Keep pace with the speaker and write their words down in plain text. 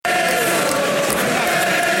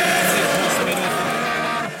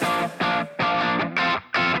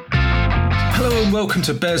welcome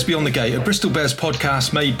to Bears Beyond the Gate, a Bristol Bears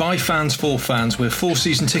podcast made by fans for fans. We're 4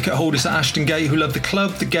 season ticket holders at Ashton Gate who love the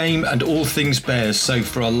club, the game and all things Bears. So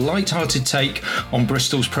for a light-hearted take on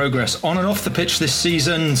Bristol's progress on and off the pitch this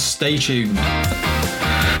season, stay tuned.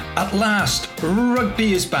 At last,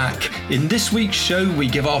 rugby is back. In this week's show, we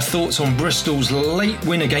give our thoughts on Bristol's late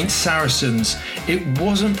win against Saracens. It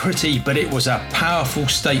wasn't pretty, but it was a powerful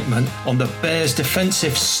statement on the Bears'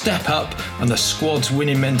 defensive step up and the squad's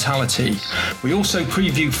winning mentality. We also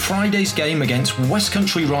preview Friday's game against West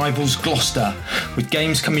Country rivals Gloucester. With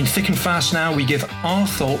games coming thick and fast now, we give our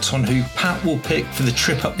thoughts on who Pat will pick for the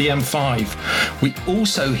trip up the M5. We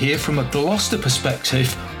also hear from a Gloucester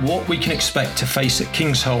perspective what we can expect to face at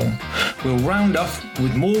Kingsholm. We'll round off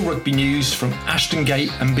with more rugby news from Ashton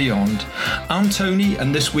Gate and beyond. I'm Tony,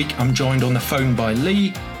 and this week I'm joined on the phone by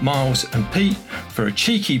Lee, Miles and Pete for a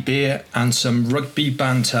cheeky beer and some rugby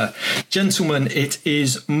banter. Gentlemen, it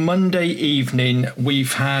is Monday evening.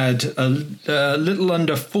 We've had a little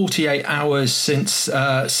under 48 hours since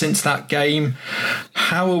that game.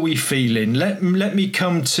 How are we feeling? Let me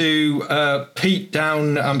come to Pete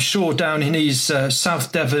down in his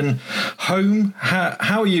South Devon home.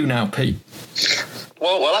 How are you now, Pete?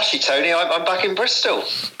 Well, actually, Tony, I'm back in Bristol.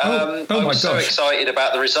 I'm so excited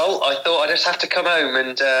about the result. I thought I'd just have to come home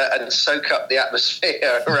and soak up the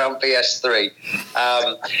atmosphere around BS3.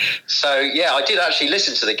 I did actually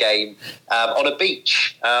listen to the game on a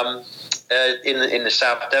beach in the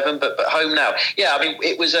South Devon, but home now. Yeah, I mean,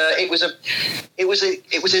 it was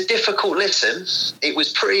a difficult listen. It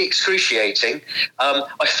was pretty excruciating.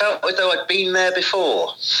 I felt as though I'd been there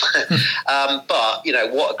before, but you know,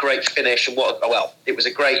 what a great finish and it was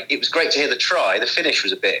great to hear the try. The finish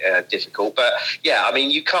was a bit difficult, but yeah, I mean,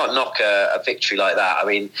 you can't knock a victory like that. I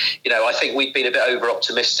mean, you know, I think we'd been a bit over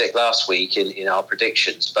optimistic last week in our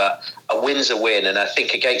predictions, but a win's a win, and I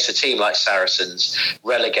think against a team like Saracens,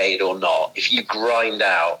 relegated or not, if you grind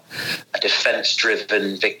out a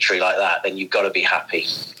defence-driven victory like that, then you've got to be happy.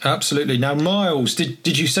 Absolutely. Now, Miles,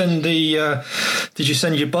 did you send your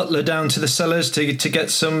butler down to the cellars to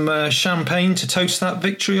get some champagne to toast that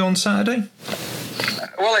victory on Saturday?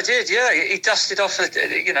 Well, I did, yeah. He dusted them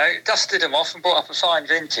off and brought up a fine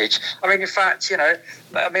vintage. I mean, in fact, you know,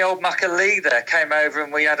 my old mucker Lee there came over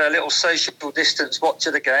and we had a little social distance watch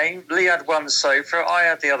of the game. Lee had one sofa, I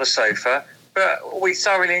had the other sofa, but we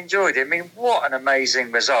thoroughly enjoyed it. I mean, what an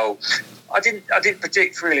amazing result. I didn't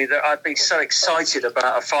predict really that I'd be so excited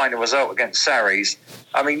about a final result against Sarries.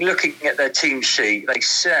 I mean, looking at their team sheet, they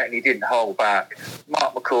certainly didn't hold back.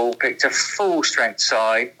 Mark McCall picked a full-strength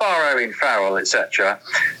side, bar Owen Farrell, etc.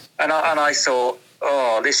 And I thought,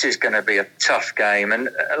 this is going to be a tough game. And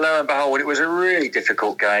lo and behold, it was a really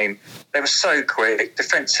difficult game. They were so quick,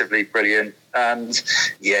 defensively brilliant. And,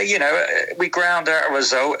 yeah, you know, we ground out a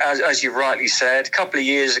result, as you rightly said. A couple of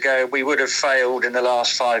years ago, we would have failed in the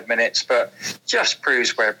last 5 minutes, but just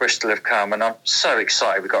proves where Bristol have come. And I'm so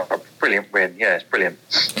excited. We got a brilliant win. Yeah, it's brilliant.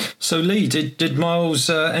 So, Lee, did Miles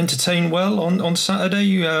entertain well on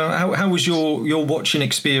Saturday? How was your watching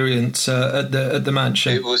experience at the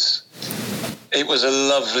Mansion? It was a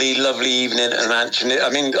lovely, lovely evening at the Mansion. I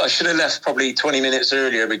mean, I should have left probably 20 minutes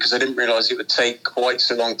earlier because I didn't realise it would take quite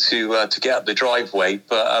so long to get up the driveway.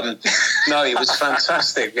 But no, it was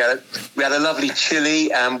fantastic. We had a lovely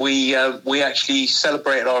chili, and we actually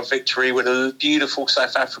celebrated our victory with a beautiful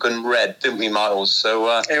South African red, didn't we, Miles? So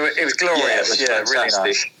it was glorious. Yeah, it was really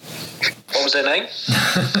nice. What was their name?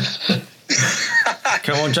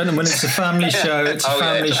 Come on, gentlemen, it's a family show. It's a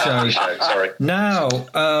family show. Sorry. Now,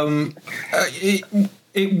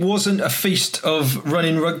 it wasn't a feast of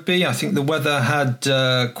running rugby. I think the weather had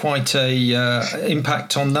quite a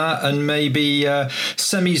impact on that, and maybe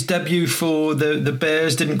Semi's debut for the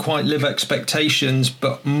Bears didn't quite live expectations.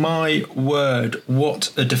 But my word,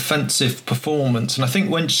 what a defensive performance! And I think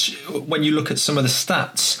when you look at some of the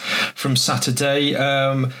stats from Saturday,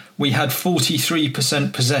 we had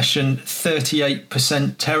 43% possession,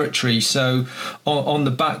 38% territory, so on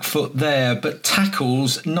the back foot there. But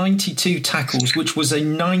tackles, 92 tackles, which was a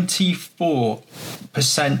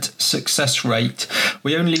 94% success rate.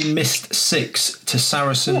 We only missed 6 to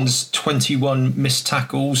Saracens' 21 missed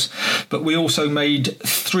tackles, but we also made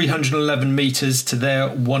 311 metres to their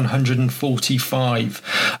 145.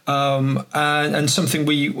 and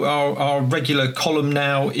something our regular column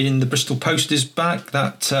now in the Bristol Post is back.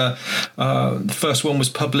 That the first one was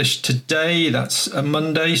published today. That's a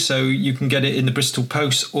Monday, so you can get it in the Bristol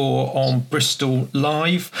Post or on Bristol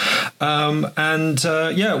Live.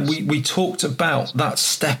 We talked about that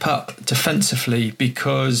step up defensively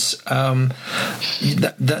because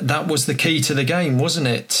that was the key to the game, wasn't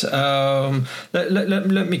it?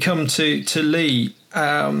 Let me come to Lee.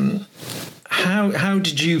 How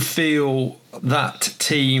did you feel that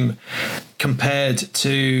team compared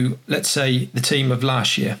to, let's say, the team of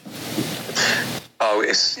last year? Oh,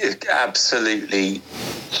 it's absolutely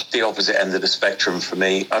the opposite end of the spectrum for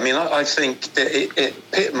me. I mean, I think that it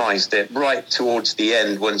epitomised it right towards the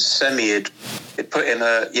end when Semi had put in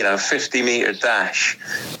a 50-metre dash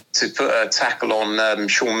to put a tackle on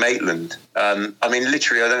Sean Maitland. I mean,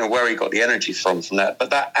 literally, I don't know where he got the energy from that,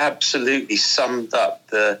 but that absolutely summed up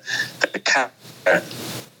the character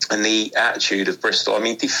and the attitude of Bristol. I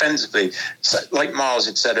mean, defensively, like Miles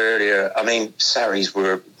had said earlier, I mean, Sarries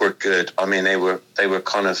were good. I mean, they were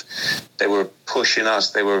pushing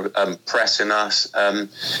us, they were pressing us, and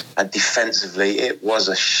defensively, it was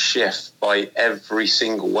a shift by every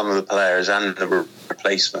single one of the players and the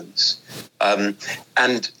replacements.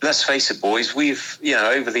 And let's face it, boys, we've,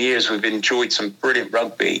 over the years, we've enjoyed some brilliant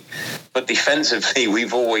rugby, but defensively,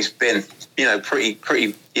 we've always been, pretty,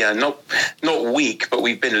 not weak, but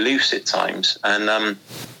we've been loose at times. And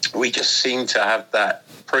we just seem to have that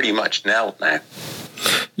pretty much nailed now.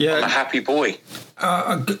 Yeah. I'm a happy boy.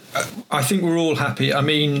 I think we're all happy. I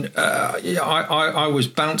mean, I was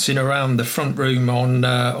bouncing around the front room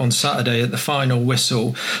on Saturday at the final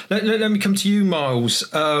whistle. Let me come to you, Miles.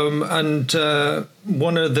 And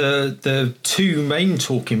one of the two main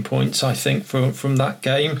talking points, I think, from that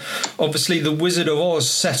game, obviously the Wizard of Oz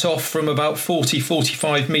set off from about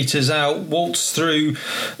 45 metres out, waltzed through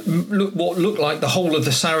what looked like the whole of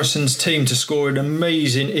the Saracens team to score an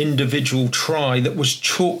amazing individual try that was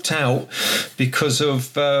chalked out because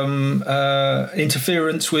of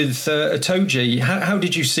interference with Itoje. How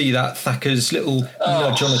did you see that, Thacker's little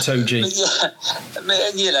nudge on Itoje?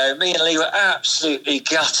 Yeah, me and Lee were absolutely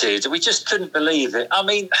gutted. We just couldn't believe it. I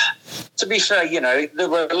mean, to be fair, there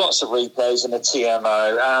were lots of replays in the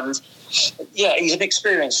TMO, and yeah, he's an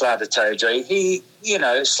experienced lad, Itoje. He,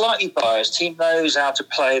 slightly biased. He knows how to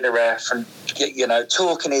play the ref and,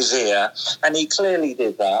 talk in his ear, and he clearly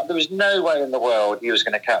did that. There was no way in the world he was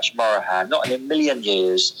going to catch Morahan, not in a million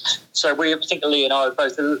years. So I think Lee and I were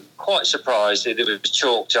both quite surprised that it was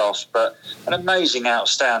chalked off, but an amazing,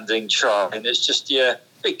 outstanding try, and it's just, a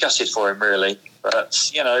bit gutted for him, really.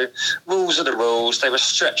 But, rules are the rules. They were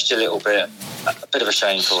stretched a little bit. A bit of a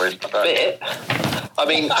shame for him. But... A bit? I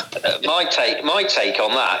mean, my take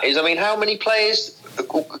on that is, how many players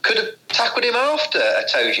could have tackled him after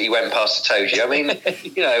Itoje went past Itoje? I mean, at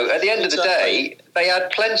the end of the day, they had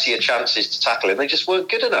plenty of chances to tackle him. They just weren't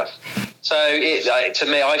good enough. So, to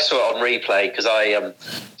me, I saw it on replay because I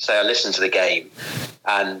listened to the game.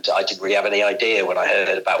 And I didn't really have any idea when I heard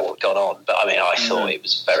about what had gone on. But, I thought it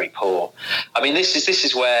was very poor. This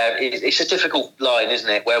is where it's a difficult line, isn't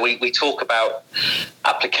it, where we talk about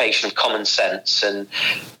application of common sense. And,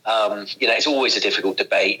 it's always a difficult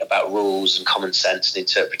debate about rules and common sense and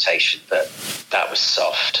interpretation. But that was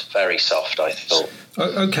soft, very soft, I thought.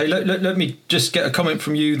 Okay, let me just get a comment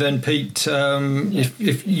from you then, Pete.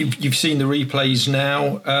 If you've seen the replays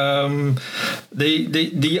now,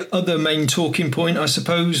 the other main talking point, I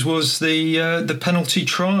suppose, was the penalty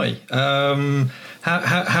try.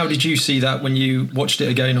 How did you see that when you watched it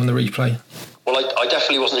again on the replay? Well, I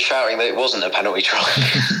definitely wasn't shouting that it wasn't a penalty try.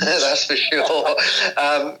 That's for sure.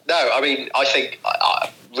 I think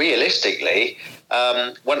realistically,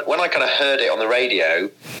 when I kind of heard it on the radio,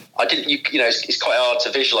 I didn't. It's quite hard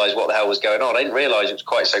to visualise what the hell was going on. I didn't realise it was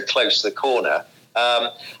quite so close to the corner.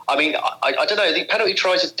 I don't know. The penalty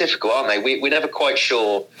tries are difficult, aren't they? We're never quite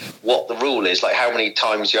sure what the rule is, like how many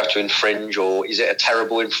times you have to infringe, or is it a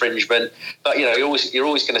terrible infringement? But you're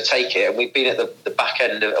always going to take it, and we've been at the back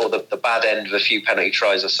end or the bad end of a few penalty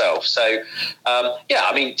tries ourselves. So,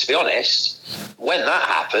 to be honest, when that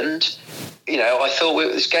happened, I thought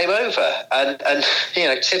it was game over. And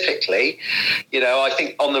typically, I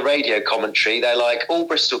think on the radio commentary, they're like, all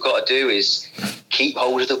Bristol got to do is keep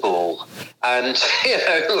hold of the ball. And,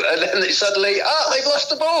 and then suddenly, they've lost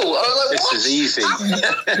the ball. And I was like, what? This is easy.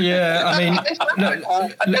 Yeah, and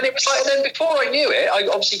then it was like, and then before I knew it, I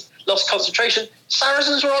obviously lost concentration.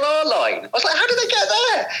 Saracens were on our line. I was like, how did they get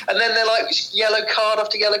there? And then they're like, yellow card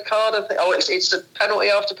after yellow card. It's a penalty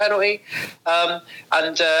after penalty. And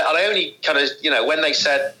I only kind of, when they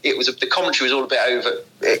said it was, the commentary was all a bit over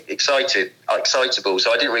excited, excitable.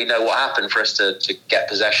 So I didn't really know what happened for us to get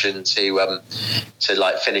possession to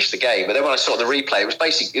like finish the game. But then when I saw the replay,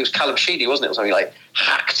 it was Callum Sheedy, wasn't it? Or something, like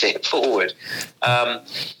hacked it forward.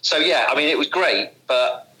 So yeah, I mean, it was great,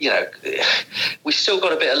 but you know, we've still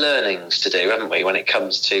got a bit of learnings to do, haven't we, when it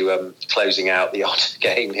comes to closing out the odd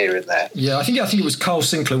game here and there. Yeah, I think it was Carl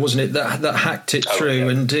Sinclair, wasn't it, that hacked it through,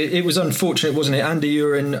 and it was unfortunate, wasn't it? Andy, you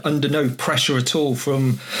were under no pressure at all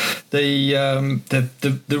from the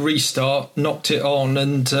restart, knocked it on,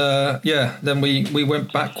 and then we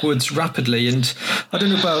went backwards rapidly. And I don't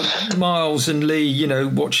know about Miles and Lee, you know,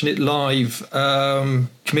 watching it live.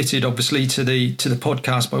 Committed obviously to the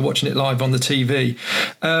podcast by watching it live on the TV.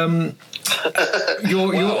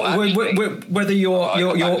 Whether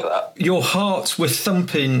your hearts were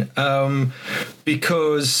thumping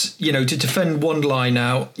because, you know, to defend one line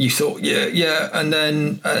out, you thought and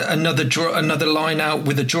then another line out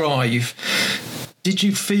with a drive. Did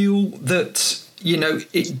you feel that, you know,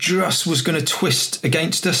 it just was going to twist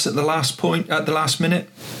against us at the last minute?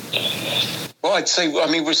 Well, I'd say, I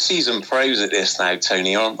mean, we're seasoned pros at this now,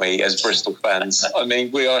 Tony, aren't we, as Bristol fans? I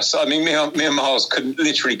mean, we are. I mean, me and Miles couldn't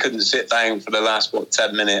sit down for the last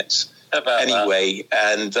 10 minutes anyway.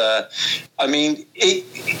 And I mean,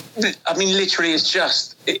 literally,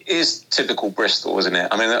 it is typical Bristol, isn't it?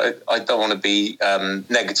 I mean, I don't want to be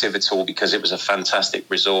negative at all, because it was a fantastic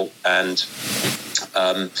result, and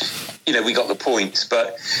you know, we got the points.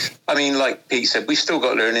 But I mean, like Pete said, we've still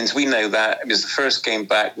got learnings. We know that it was the first game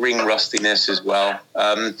back, ring rustiness as well.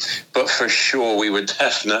 But for sure, we were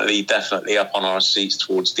definitely up on our seats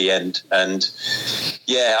towards the end. And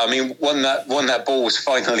yeah, I mean, when that ball was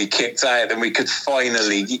finally kicked out, then we could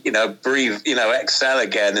finally, you know, breathe, you know, exhale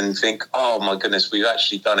again and think, oh my goodness, we've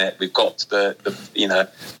actually done it. We've got to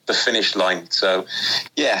the finish line. So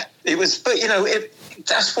yeah, it was. But you know,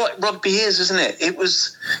 that's what rugby is, isn't it?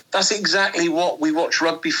 That's exactly what we watch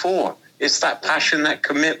rugby for. It's that passion, that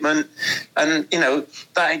commitment, and, you know,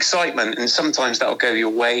 that excitement. And sometimes that'll go your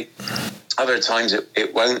way. Other times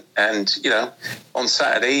it won't. And, you know, on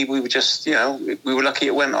Saturday, we were just, you know, we were lucky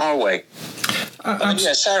it went our way.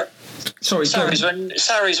 Sarries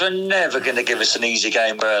were never going to give us an easy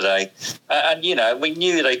game, were they? And you know, we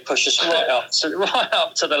knew they'd push us right up to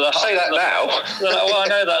the last. Say that now. Well, I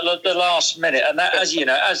know that the last minute, and that, as you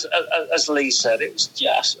know, as Lee said, it was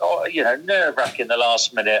just, you know, nerve-wracking the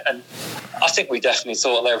last minute, and I think we definitely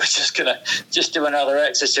thought they were just going to do another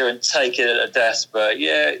Exeter and take it at a death. But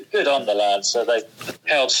yeah, good on the lads. So they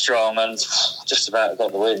held strong and just about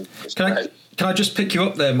got the win. Can I just pick you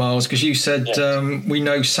up there, Miles? Because you said we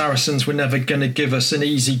know Saracens were never going to give us an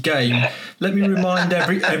easy game. Let me remind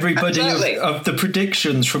everybody of the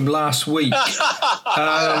predictions from last week.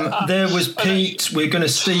 There was Pete. We're going to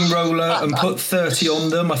steamroller and put 30 on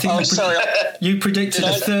them. I think you predicted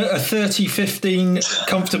a 30-15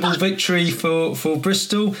 comfortable victory for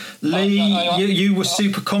Bristol. Lee, you were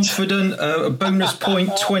super confident. A bonus point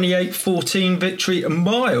 28-14 victory. And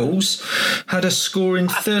Miles had us scoring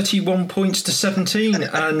 31 points to 17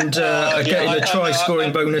 and getting a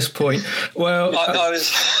try-scoring bonus point. Well, I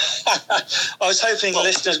was hoping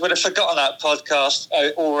listeners would have forgotten that podcast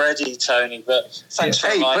already, Tony. But thanks for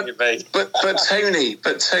reminding me. But Tony,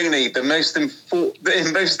 the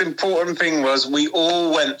most important thing was we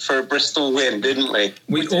all went for a Bristol win, didn't we?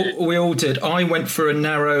 We all did. I went for a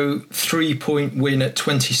narrow 3-point win at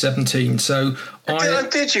 2017. So.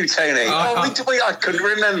 Did you, Tony? I couldn't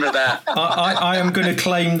remember that. I am going to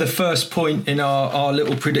claim the first point in our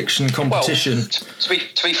little prediction competition. Well,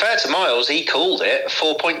 to be fair to Miles, he called it a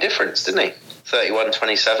 4-point difference, didn't he?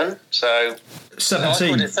 31-27. So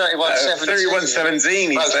 17.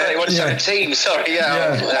 31-17. 31-17. Sorry.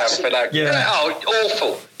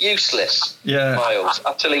 Awful. Useless. Yeah. Miles.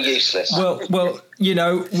 Utterly useless. Well, you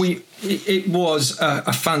know, it was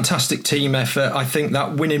a fantastic team effort. I think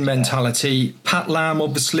that winning mentality. Pat Lam,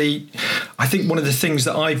 obviously, I think one of the things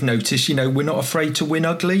that I've noticed, you know, we're not afraid to win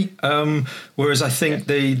ugly. Whereas I think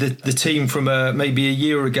the team from maybe a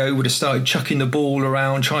year ago would have started chucking the ball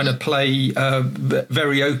around, trying to play a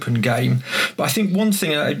very open game. But I think one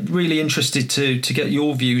thing I'm really interested to get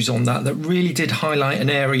your views on that really did highlight an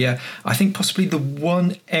area, I think possibly the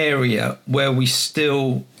one area where we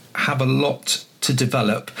still have a lot to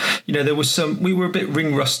develop. You know, we were a bit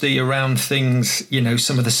ring rusty around things, you know,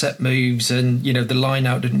 some of the set moves and, you know, the line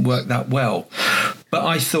out didn't work that well. But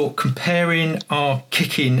I thought comparing our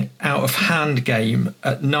kicking out of hand game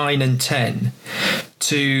at 9 and 10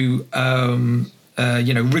 to,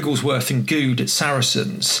 Wrigglesworth and Good at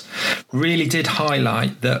Saracens really did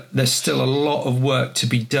highlight that there's still a lot of work to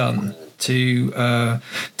be done to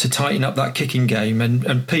tighten up that kicking game.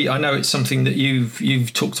 And Pete, I know it's something that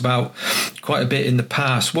you've talked about quite a bit in the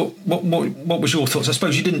past. What was your thoughts? I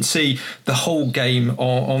suppose you didn't see the whole game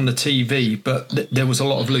on the TV, but there was a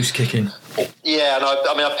lot of loose kicking. Yeah, and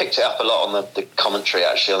I picked it up a lot on the commentary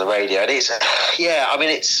actually on the radio, and it's a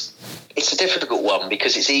difficult one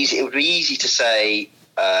because it's easy. It would be easy to say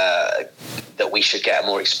that we should get a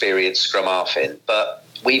more experienced scrum half in, but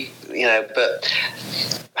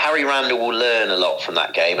Harry Randall will learn a lot from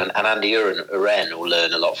that game, and Andy Uren will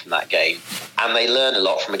learn a lot from that game, and they learn a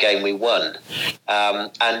lot from a game we won.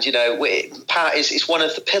 Pat is one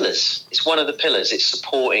of the pillars. It's one of the pillars. It's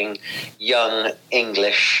supporting young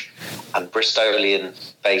English and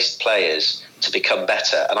Bristolian-based players to become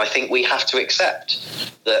better, and I think we have to accept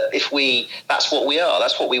that that's what we are.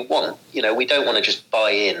 That's what we want. We don't want to just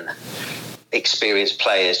buy in experienced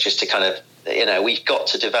players just to kind of. We've got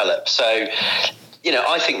to develop. So,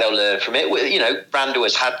 I think they'll learn from it. Randall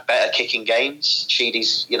has had better kicking games.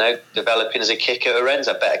 Sheedy's, developing as a kicker. Uren's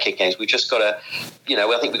had better kicking games. We've just got to,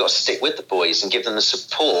 I think we've got to stick with the boys and give them the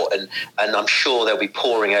support. And I'm sure they'll be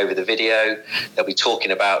poring over the video. They'll be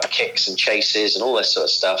talking about kicks and chases and all that sort of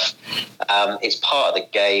stuff. It's part of the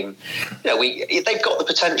game. They've got the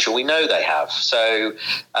potential. We know they have. So,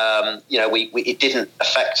 it didn't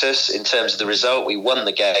affect us in terms of the result. We won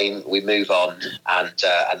the game. We move on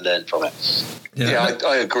and learn from it. Yeah,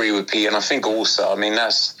 I agree with Pete, and I think also,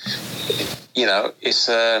 that's, it's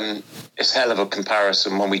a hell of a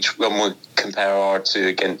comparison when we compare our two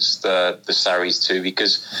against the Sarries two,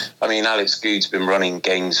 because Alex Good's been running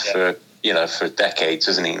games for decades,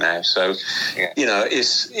 hasn't he now? So,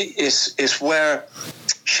 it's where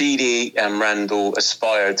Sheedy and Randall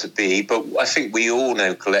aspire to be, but I think we all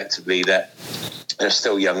know collectively that they're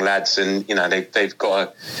still young lads, and they've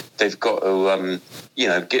got to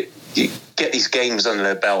get these games under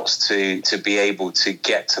their belts to be able to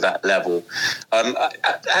get to that level.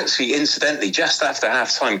 Actually, incidentally, just after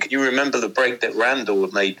half time, can you remember the break that Randall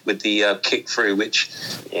made with the kick through, which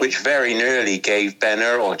very nearly gave Ben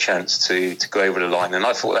Earl a chance to go over the line? And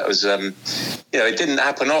I thought that was, it didn't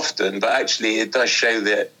happen often, but actually it does show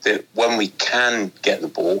that when we can get the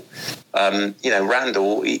ball,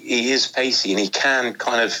 Randall, he is pacey and he can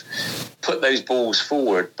kind of put those balls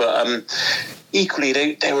forward. But equally,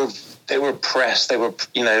 they were pressed. They were,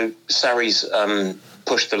 Sarries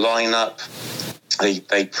pushed the line up.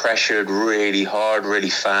 They pressured really hard, really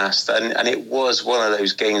fast, and it was one of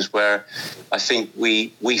those games where I think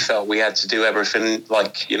we felt we had to do everything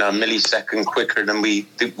like a millisecond quicker than we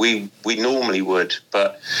normally would.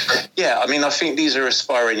 But yeah, I think these are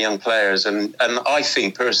aspiring young players, and I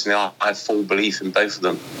think personally I have full belief in both of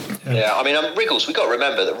them. Yeah, Wriggles. We've got to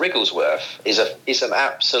remember that Wrigglesworth is an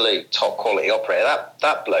absolute top quality operator.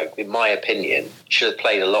 That bloke, in my opinion, should have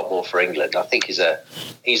played a lot more for England. I think he's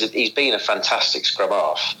been a fantastic scrum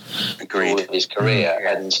half. Agreed. All of his career,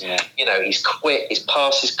 and he's quick. His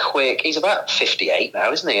pass is quick. He's about 58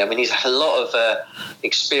 now, isn't he? He's had a lot of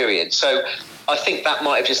experience. So I think that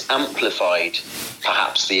might have just amplified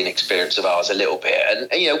perhaps the inexperience of ours a little bit.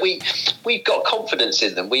 And we've got confidence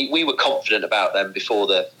in them. We were confident about them before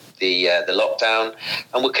the lockdown,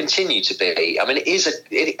 and will continue to be.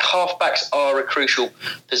 Halfbacks are a crucial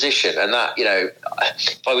position, and that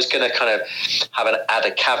if I was going to kind of add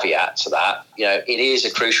a caveat to that, it is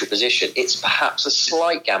a crucial position. It's perhaps a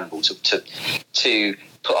slight gamble to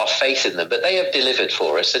put our faith in them, but they have delivered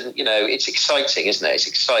for us, and it's exciting, isn't it? It's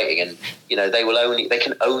exciting, and they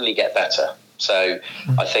can only get better. So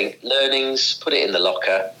I think learnings, put it in the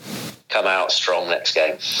locker, come out strong next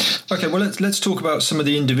game. Okay, well let's talk about some of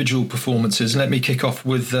the individual performances. Let me kick off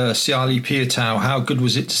with Siali Piutau. How good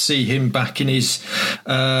was it to see him back in his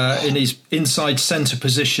inside centre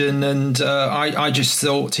position? And I just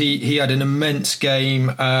thought he had an immense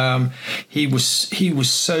game. He was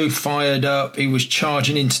so fired up. He was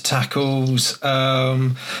charging into tackles,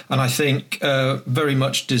 and I think very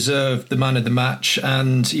much deserved the man of the match.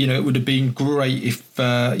 And it would have been great if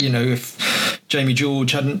Jamie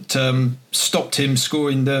George hadn't stopped him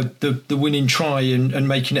scoring the winning try and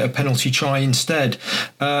making it a penalty try instead.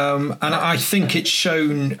 And I think it's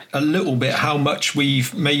shown a little bit how much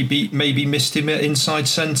we've maybe missed him at inside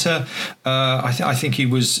centre. I think he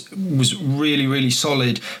was really, really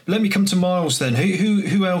solid. But let me come to Miles then.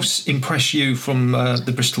 Who else impressed you from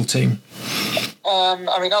the Bristol team?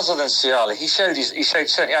 Other than Siali, he showed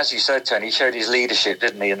certainly, as you said, Tony, he showed his leadership,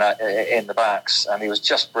 didn't he, in the backs, and he was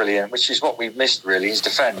just brilliant, which is what we've missed really, his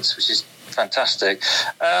defence, which is fantastic.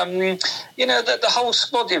 The whole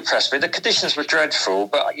squad impressed me. The conditions were dreadful,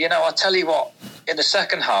 but I tell you what, in the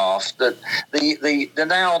second half, the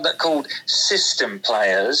now they're called system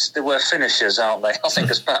players, they were finishers, aren't they? I think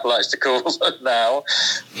as Pat likes to call them now,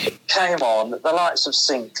 came on. The likes of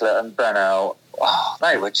Sinclair and Bennell,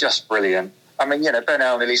 they were just brilliant. I mean,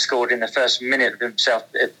 Bennell nearly scored in the first minute of himself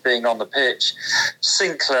being on the pitch.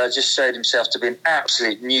 Sinclair just showed himself to be an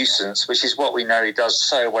absolute nuisance, which is what we know he does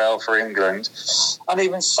so well for England. And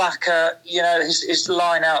even Saka, his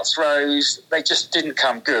line-out throws, they just didn't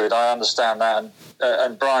come good. I understand that.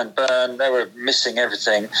 And Brian Byrne, they were missing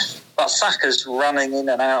everything. But Saka's running in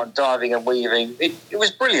and out and diving and weaving. It was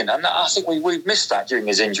brilliant. And I think we missed that during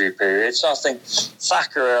his injury period. So I think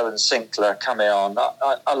Saka, Earl and Sinclair coming on,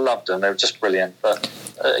 I loved them. They were just brilliant. But,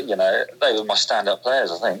 they were my stand-up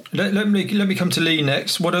players, I think. Let me come to Lee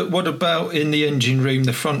next. What about in the engine room,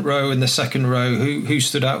 the front row and the second row? Who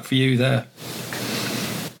stood out for you there?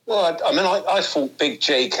 Well, I thought Big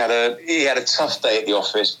Jake had a tough day at the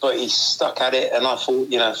office, but he stuck at it, and I thought,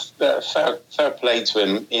 fair play to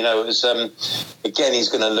him. It was again, he's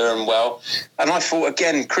going to learn well, and I thought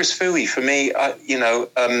again, Chris Fouey for me, in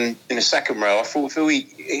the second row, I thought Fouey,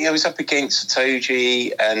 he was up against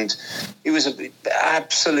Toji, and he was an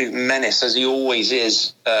absolute menace as he always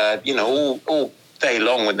is. All day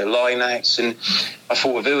long with the line-outs, and I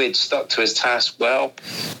thought Fouey had stuck to his task well.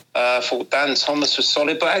 I thought Dan Thomas was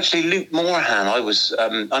solid, but actually Luke Morahan, I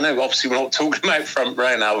know obviously we're not talking about front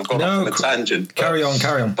row now, we've gone off on a tangent. Carry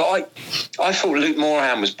on. But I thought Luke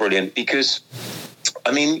Morahan was brilliant because,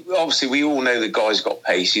 obviously we all know the guy's got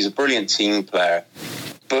pace, he's a brilliant team player,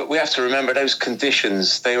 but we have to remember those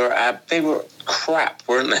conditions, they were crap,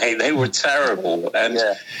 weren't they? They were terrible. And,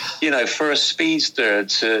 for a speedster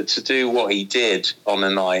to do what he did on the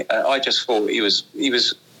night, I just thought he was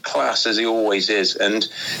class as he always is. And,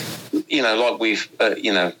 like we've,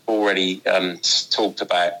 already talked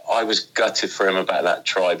about, I was gutted for him about that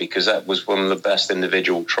try because that was one of the best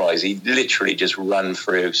individual tries. He literally just ran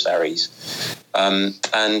through Sarries. And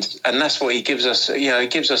that's what he gives us. He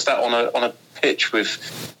gives us that on a pitch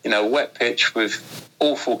with, a wet pitch with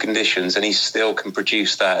awful conditions, and he still can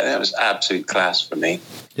produce that. And that was absolute class for me.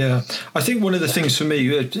 Yeah. I think one of the things for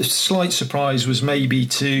me, a slight surprise was maybe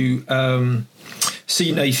to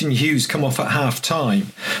see Nathan Hughes come off at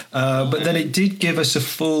half-time. But then it did give us a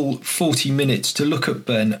full 40 minutes to look at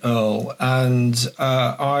Ben Earl, and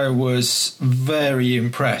I was very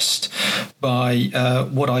impressed by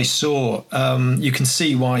what I saw. You can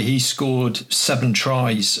see why he scored 7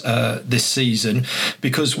 tries this season,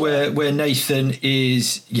 because where Nathan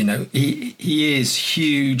is, he is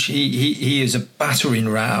huge. He is a battering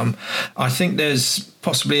ram. I think there's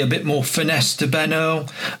possibly a bit more finesse to Ben Earl,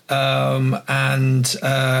 and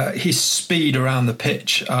his speed around the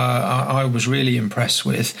pitch, I was really impressed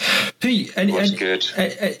with. Pete, anybody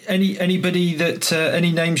that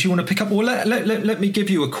any names you want to pick up? Well, let me give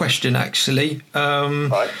you a question. Actually,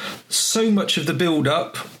 right. So much of the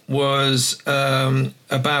build-up was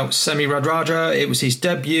about Semi Radradra. It was his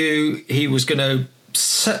debut. He was going to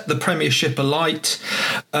set the Premiership alight.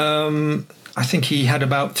 I think he had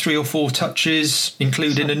about 3 or 4 touches,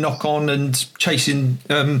 including a knock-on and chasing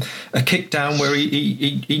a kick down where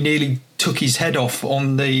he nearly took his head off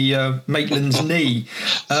on the Maitland's knee.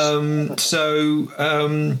 How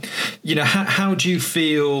do you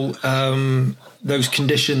feel those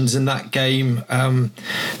conditions in that game?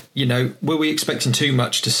 Were we expecting too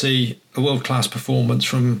much to see a world-class performance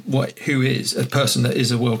from who is a person that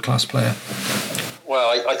is a world-class player? Well,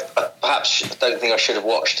 I perhaps don't think I should have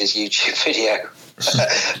watched his YouTube video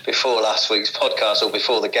before last week's podcast, or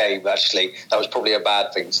before the game, actually. That was probably a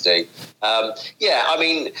bad thing to do.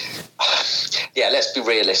 Let's be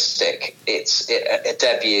realistic. It's a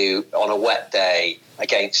debut on a wet day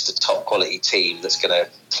against a top quality team that's going to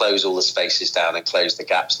close all the spaces down and close the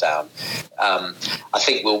gaps down. I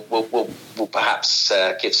think we'll perhaps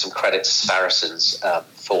give some credit to Saracens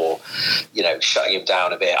for shutting him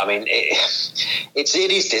down a bit. I mean, it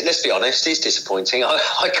is. Let's be honest, it's disappointing.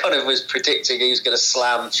 I kind of was predicting he was going to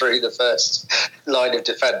slam through the first line of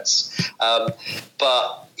defence,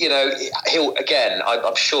 but. He'll again.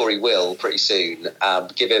 I'm sure he will pretty soon.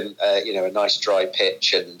 Give him, a nice dry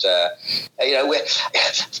pitch, and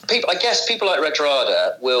people. I guess people like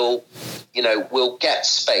Radradra will we'll get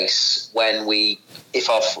space when we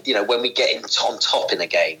when we get on top in a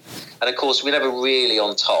game. And of course, we're never really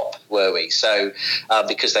on top, were we? So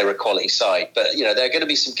because they were a quality side. But there are going to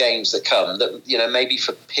be some games that come that maybe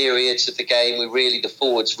for periods of the game, the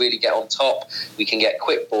forwards really get on top. We can get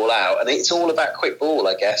quick ball out, and it's all about quick ball,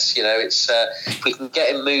 I guess. It's if we can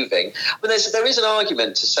get him moving. I mean, there is an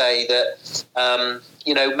argument to say that.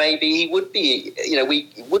 Maybe he would be, we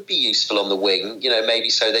would be useful on the wing, maybe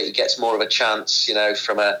so that he gets more of a chance,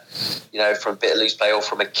 from a bit of loose play or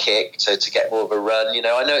from a kick to get more of a run.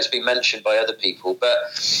 I know it's been mentioned by other people, but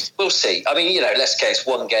we'll see. I mean, let's say it's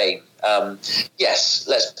one game. Yes,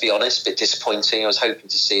 let's be honest, a bit disappointing. I was hoping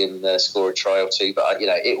to see him score a try or two, but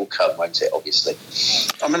it will come, won't it? Obviously.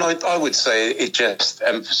 I mean, I would say it just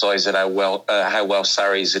emphasised how well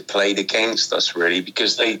Sarries had played against us, really,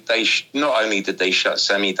 because they not only did they shut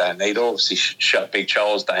Semi down, they'd obviously shut Big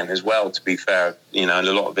Charles down as well. To be fair, in a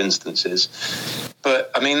lot of instances.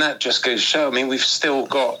 But I mean, that just goes to show. I mean, we've still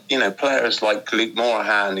got players like Luke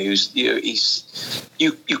Morahan, who's you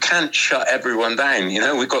can't shut everyone down.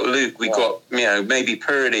 We've got Luke, we've got maybe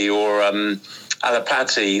Purdy or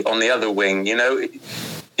Alapati on the other wing.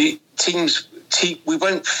 We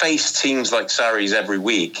won't face teams like Sarries every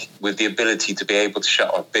week with the ability to be able to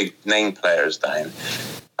shut our big name players down.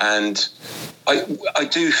 And I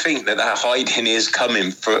do think that hiding is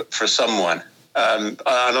coming for someone. And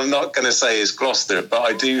I'm not going to say it's Gloucester, but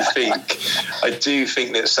I do think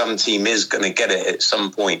that some team is going to get it at some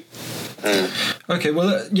point. Okay,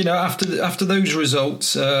 well, after those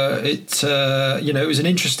results, it was an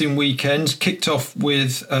interesting weekend. Kicked off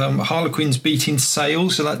with Harlequins beating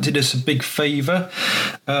Sale, so that did us a big favour.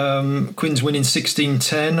 Quins winning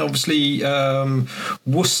 16-10. Obviously,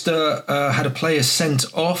 Worcester had a player sent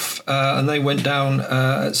off, and they went down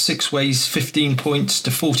at 6 ways, 15 points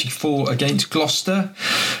to 44 against Gloucester.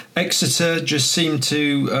 Exeter just seemed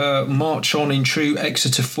to march on in true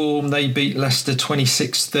Exeter form. They beat Leicester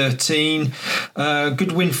 26-13.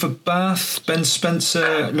 Good win for Bath. Ben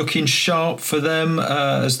Spencer looking sharp for them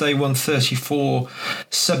as they won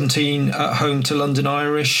 34-17 at home to London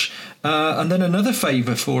Irish. And then another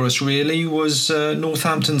favour for us really was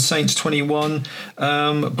Northampton Saints 21,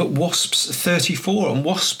 but Wasps 34. And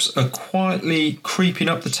Wasps are quietly creeping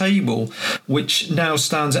up the table, which now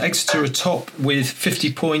stands Exeter atop with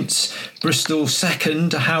 50 points, Bristol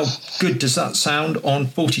second. How good does that sound on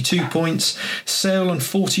 42 points? Sale on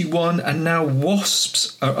 41, and now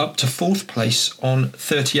Wasps are up to fourth place on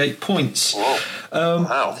 38 points.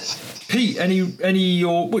 Wow. Pete, any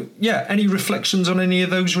reflections on any of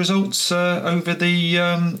those results over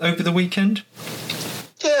the weekend?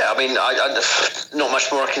 Yeah, I mean, not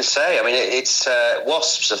much more I can say. I mean, it's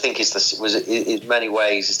Wasps. I think was in many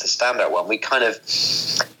ways is the standout one. We kind of,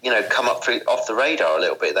 come up off the radar a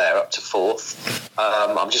little bit there, up to fourth.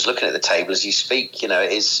 I'm just looking at the table as you speak. It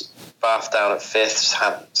is Bath down at fifth,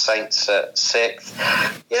 Saints at sixth.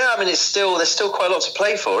 Yeah, I mean, there's still quite a lot to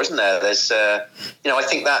play for, isn't there? There's, I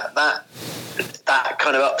think that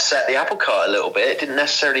kind of upset the apple cart a little bit. It didn't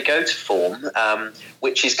necessarily go to form,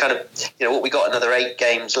 which is kind of, what we got another 8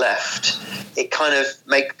 games left. It kind of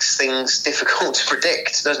makes things difficult to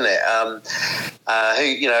predict, doesn't it?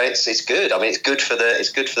 It's good. I mean, it's good for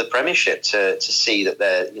the Premiership to see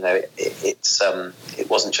that it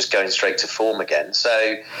wasn't just going straight to form again.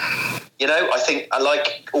 So, I think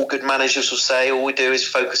like all good managers will say, all we do is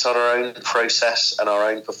focus on our own process and our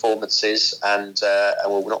own performances, and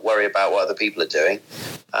we'll not worry about what other people are doing.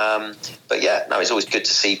 But yeah, no, it's always good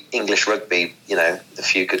to see English rugby, a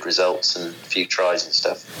few good results and a few tries and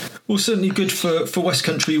stuff. Well, certainly good for West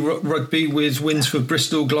Country rugby with wins for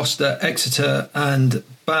Bristol, Gloucester, Exeter and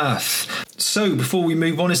Bath. So before we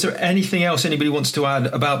move on, is there anything else anybody wants to add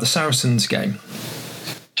about the Saracens game?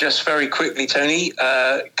 Just very quickly, Tony,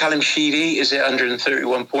 Callum Sheedy is at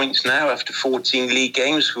 131 points now after 14 league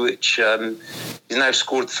games, which he's now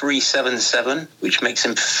scored 377, which makes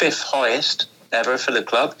him 5th highest ever for the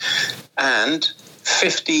club, and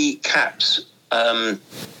 50 caps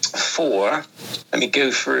for, let me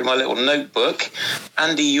go through my little notebook,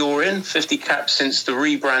 Andy Yorin, 50 caps since the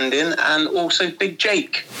rebranding, and also Big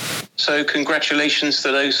Jake. So congratulations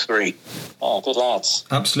to those 3. Oh, good lads.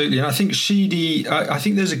 Absolutely. And I think Sheedy, I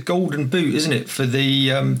think there's a golden boot, isn't it, for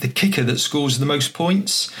the kicker that scores the most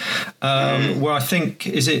points, where I think,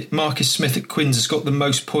 is it Marcus Smith at Quins has got the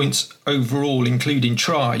most points overall, including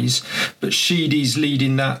tries, but Sheedy's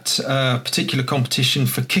leading that particular competition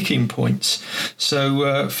for kicking points.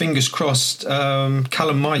 So fingers crossed,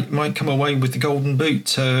 Callum might come away with the golden boot.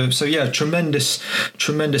 So yeah, tremendous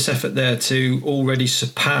effort there to already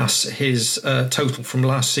surpass his total from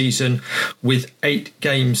last season with 8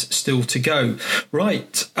 games still to go.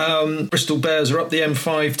 Right, Bristol Bears are up the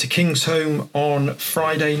M5 to Kingsholm on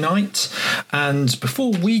Friday night, and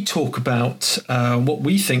before we talk about what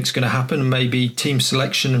we think is going to happen, maybe team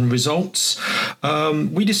selection and results,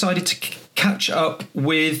 we decided to catch up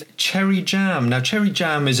with Cherry Jam. Now, Cherry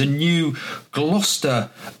Jam is a new Gloucester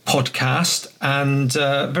podcast, and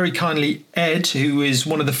very kindly Ed, who is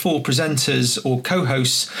one of the 4 presenters or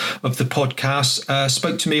co-hosts of the podcast,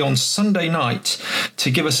 spoke to me on Sunday night to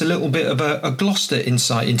give us a little bit of a Gloucester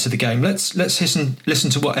insight into the game. Let's listen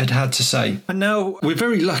to what Ed had to say. And now we're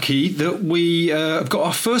very lucky that we have got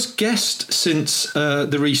our first guest since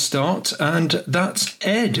the restart, and that's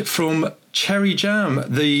Ed from Cherry Jam,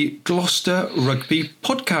 the Gloucester Rugby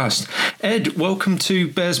podcast. Ed, welcome to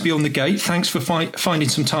Bears Beyond the Gate. Thanks for finding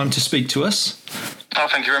some time to speak to us. Oh,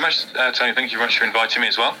 thank you very much, Tony. Thank you very much for inviting me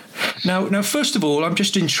as well. Now, first of all, I'm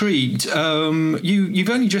just intrigued. You've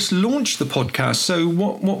only just launched the podcast, so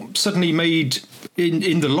what suddenly made,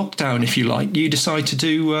 in the lockdown, if you like, you decide to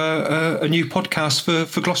do a new podcast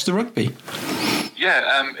for Gloucester Rugby?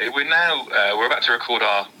 Yeah, we're about to record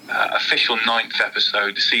our official 9th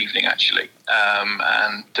episode this evening, actually.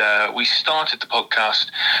 And we started the podcast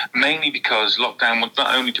mainly because lockdown was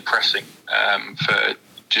not only depressing for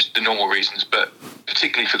just the normal reasons, but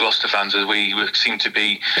particularly for Gloucester fans, as we seem to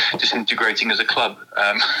be disintegrating as a club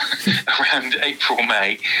around April,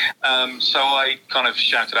 May. So I kind of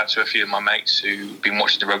shouted out to a few of my mates who've been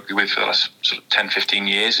watching the rugby with for the last sort of 10, 15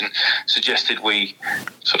 years and suggested we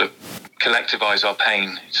sort of collectivise our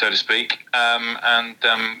pain, so to speak. And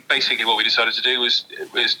basically what we decided to do was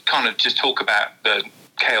kind of just talk about the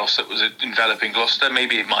chaos that was enveloping Gloucester.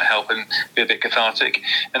 Maybe it might help and be a bit cathartic.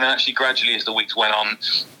 And then actually gradually as the weeks went on,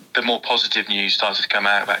 the more positive news started to come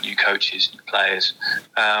out about new coaches, new players.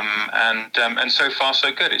 And so far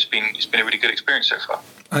so good. It's been a really good experience so far.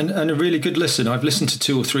 And a really good listen. I've listened to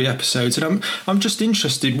 2 or 3 episodes, and I'm just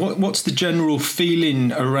interested. What's the general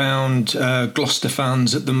feeling around Gloucester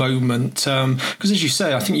fans at the moment? Because as you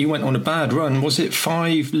say, I think you went on a bad run. Was it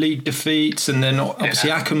 5 league defeats, and then obviously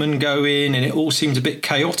Ackerman go in, and it all seems a bit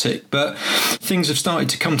chaotic. But things have started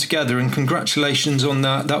to come together, and congratulations on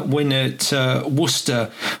that win at Worcester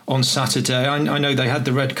on Saturday. I know they had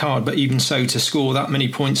the red card, but even so, to score that many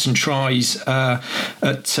points and tries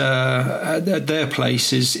at their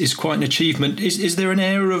place is quite an achievement. Is there an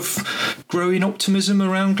air of growing optimism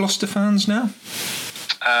around Gloucester fans now?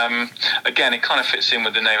 Again, it kind of fits in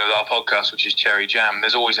with the name of our podcast, which is Cherry Jam.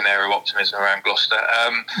 There's always an air of optimism around Gloucester,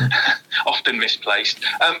 often misplaced.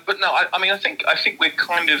 But no, I think we're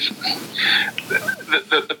kind of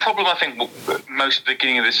the problem. I think most of the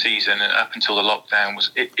beginning of the season and up until the lockdown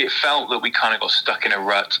was it felt that we kind of got stuck in a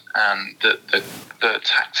rut, and the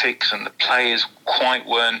tactics and the players weren't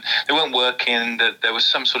working. That there was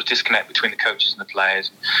some sort of disconnect between the coaches and the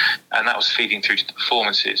players, and that was feeding through to the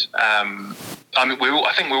performances.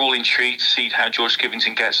 I think we're all intrigued to see how George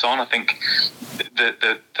Skivington gets on. I think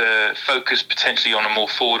the focus potentially on a more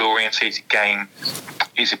forward-orientated game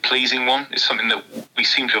is a pleasing one. It's something that we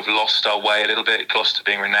seem to have lost our way a little bit. Gloucester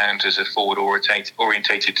being renowned as a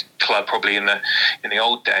forward-orientated club, probably in the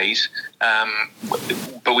old days,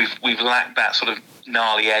 but we've lacked that sort of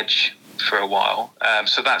gnarly edge for a while.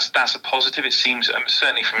 So that's a positive. It seems,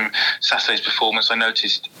 certainly from Saturday's performance, I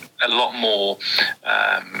noticed a lot more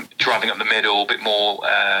driving up the middle, a bit more,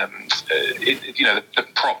 the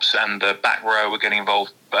props and the back row were getting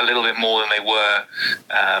involved a little bit more than they were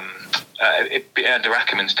under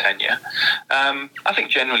Ackerman's tenure. I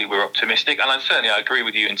think generally we're optimistic, and I agree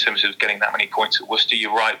with you in terms of getting that many points at Worcester.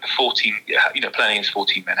 You're right, the 14, playing against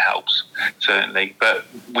 14 men helps, certainly, but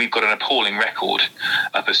we've got an appalling record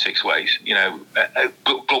up at Six Ways.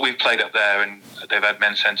 We've played up there and they've had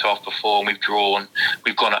men sent off before, and we've drawn.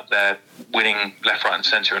 We've gone up there winning left, right and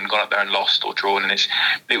centre and gone up there and lost or drawn, and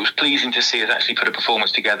it was pleasing to see us actually put a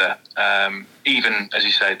performance together, even, as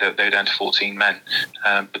you say, they were down to 14 men.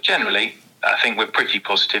 But generally, I think we're pretty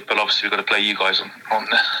positive, but obviously we've got to play you guys on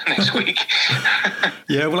next week.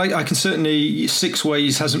 Yeah, well, I can certainly. Six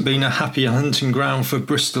Ways hasn't been a happy hunting ground for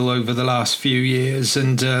Bristol over the last few years,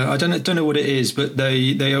 and I don't know what it is, but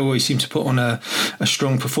they always seem to put on a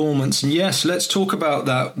strong performance. And yes, let's talk about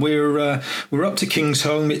that. We're up to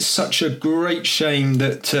Kingsholm. It's such a great shame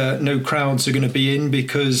that no crowds are going to be in,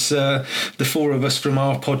 because the four of us from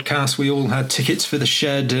our podcast, we all had tickets for the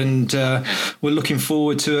Shed, and we're looking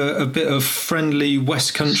forward to a bit of friendly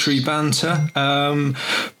West Country banter.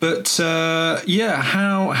 But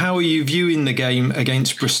how are you viewing the game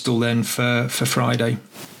against Bristol then for Friday?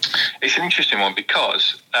 It's an interesting one,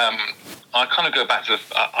 because I kind of go back to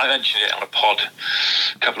I mentioned it on a pod,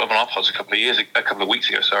 a couple of weeks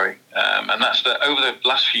ago, and that's that over the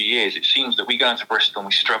last few years, it seems that we go into Bristol and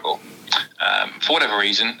we struggle for whatever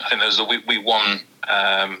reason. I think we won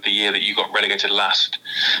the year that you got relegated last,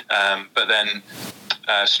 but then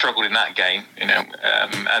struggled in that game,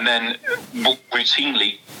 and then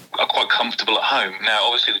routinely are quite comfortable at home. Now,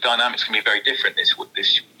 obviously, the dynamics can be very different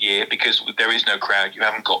this year, because there is no crowd. You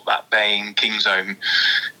haven't got that baying Kingsholm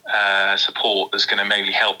support that's going to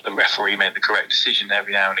maybe help the referee make the correct decision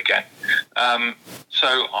every now and again.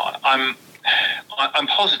 So I'm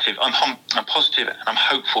positive. I'm positive, and I'm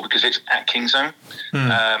hopeful, because it's at Kingsholm.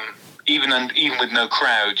 Even with no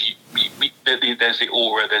crowd, there's the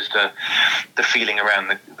aura, there's the feeling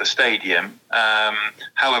around the stadium.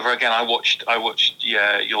 However, again, I watched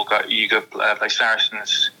you go play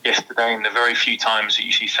Saracens yesterday, and the very few times that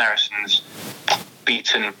you see Saracens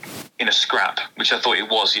beaten in a scrap, which I thought it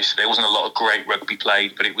was yesterday. There wasn't a lot of great rugby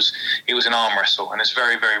played, but it was an arm wrestle, and it's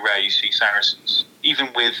very, very rare you see Saracens, even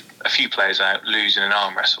with a few players out, lose in an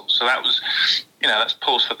arm wrestle. So that was, that's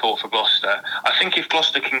pause for thought for Gloucester. I think if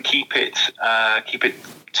Gloucester can keep it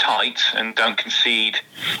tight and don't concede,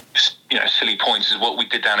 silly points, as what we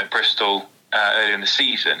did down at Bristol earlier in the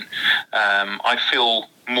season, I feel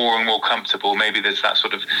more and more comfortable. Maybe there's that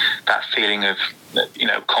feeling of,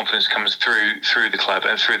 confidence comes through the club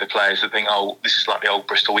and through the players that think, oh, this is like the old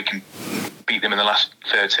Bristol, we can beat them in the last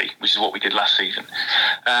 30, which is what we did last season.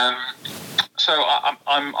 So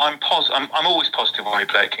I'm always positive when we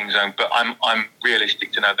play at Kingsholm, but I'm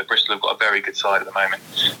realistic to know that Bristol have got a very good side at the moment.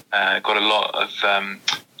 Got a lot of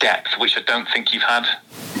depth, which I don't think you've had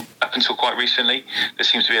up until quite recently. There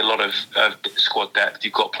seems to be a lot of squad depth.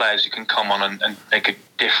 You've got players who can come on and make a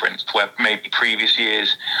difference, where maybe previous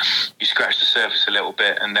years you scratched the surface a little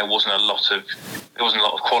bit and there wasn't a lot of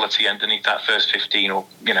quality underneath that first 15 or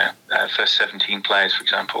first 17 players, for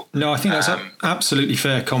example. No, I think that's absolutely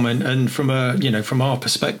fair comment. And from our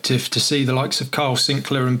perspective, to see the likes of Carl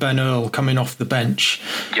Sinclair and Ben Earl coming off the bench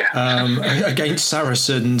against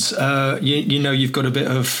Saracens, you've got a bit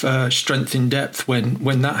of strength in depth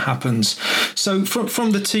when that happens. So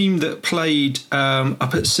from the team that played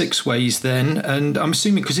up at Six Ways then, and I'm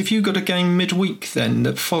assuming, because if you've got a game midweek then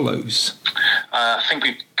that follows, I think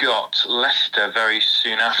we've got Leicester very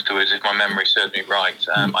soon afterwards, if my memory serves me right.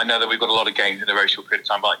 I know that we've got a lot of games in a very short period of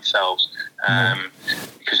time, like yourselves,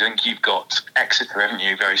 because I think you've got Exeter, haven't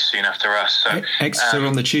you, very soon after us. So Exeter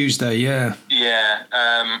on the Tuesday, yeah. Yeah,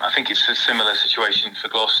 I think it's a similar situation for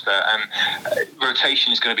Gloucester, and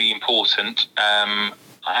rotation is going to be important.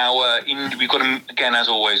 We've got, again, as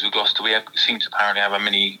always with Gloucester, we seem to apparently have a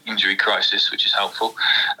mini injury crisis, which is helpful.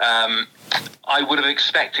 I would have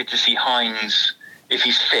expected to see Hines, if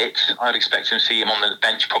he's fit, I'd expect to see him on the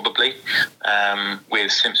bench probably,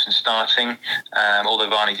 with Simpson starting. Although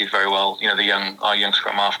Varney did very well, our young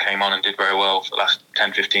scrum half came on and did very well for the last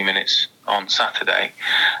 10-15 minutes on Saturday.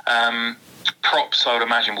 Props, I would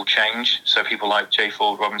imagine, will change. So people like Jay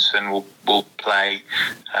Ford Robinson will play.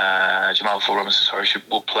 Jamal Ford Robinson,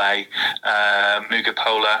 will play.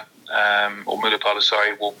 Mugapola,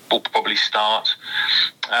 will probably start.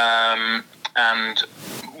 And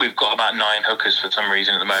we've got about 9 hookers for some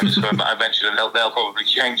reason at the moment, so eventually they'll probably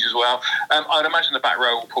change as well. I'd imagine the back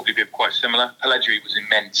row will probably be quite similar. Pellegrini was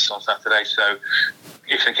immense on Saturday, so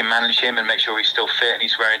if they can manage him and make sure he's still fit and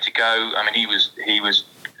he's raring to go, I mean, he was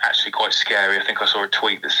actually quite scary. I think I saw a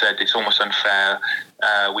tweet that said it's almost unfair.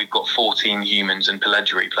 We've got 14 humans and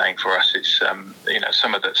Pellegrini playing for us. It's some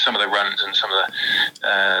of the runs and some of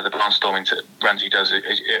the barnstorming runs he does are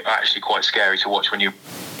actually quite scary to watch when you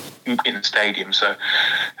in the stadium. So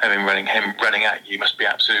having him running at you must be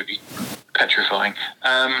absolutely petrifying.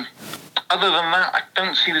 Other than that, I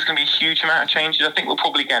don't see there's going to be a huge amount of changes. I think we'll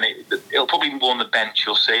probably, again, it'll probably be more on the bench.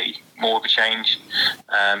 You'll see more of a change.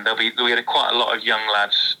 We had quite a lot of young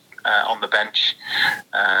lads on the bench,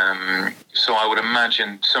 so I would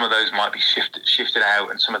imagine some of those might be shifted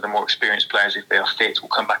out, and some of the more experienced players, if they are fit, will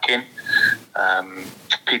come back in.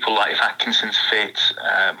 people like, if Atkinson's fit,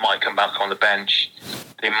 might come back on the bench.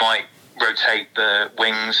 They might rotate the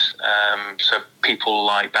wings, so people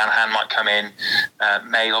like Banhan might come in.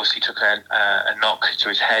 May obviously took a knock to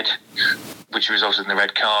his head, which resulted in the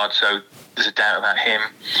red card, so there's a doubt about him.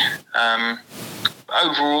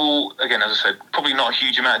 Overall, again, as I said, probably not a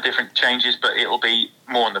huge amount of different changes, but it'll be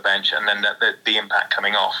more on the bench and then the impact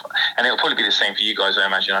coming off. And it'll probably be the same for you guys, I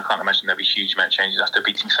imagine. I can't imagine there'll be a huge amount of changes after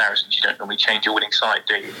beating Saracens. You don't normally change your winning side,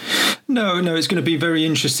 do you? No, it's going to be very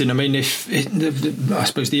interesting. I mean, I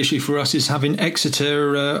suppose the issue for us is having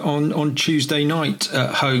Exeter on Tuesday night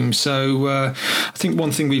at home. So I think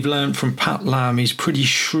one thing we've learned from Pat Lam, he's pretty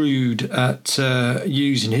shrewd at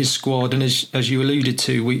using his squad. And as you alluded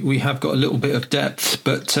to, we have got a little bit of depth.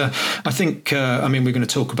 But I think, we're going to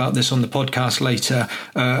talk about this on the podcast later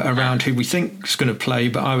around who we think is going to play.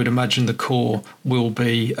 But I would imagine the core will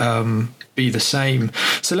be the same.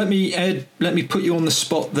 So let me put you on the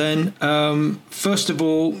spot then. First of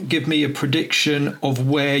all, give me a prediction of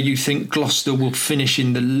where you think Gloucester will finish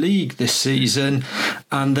in the league this season,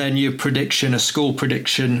 and then your prediction, a score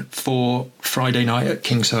prediction for Friday night at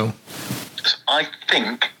Kingsholm. I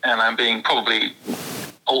think, and I'm being probably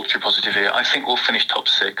ultra positive here, I think we'll finish top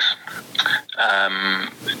 6.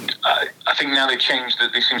 I think now they seem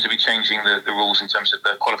to be changing the rules in terms of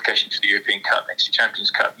the qualification to the European Cup, next to Champions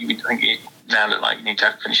Cup. I think you now look like you need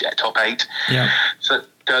to finish at top 8. Yeah. So it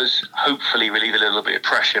does hopefully relieve a little bit of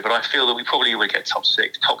pressure, but I feel that we probably will get top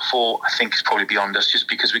 6. Top 4, I think, is probably beyond us, just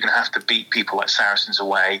because we're going to have to beat people like Saracens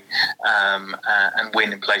away and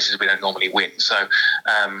win in places we don't normally win. So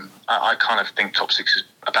I kind of think top 6 is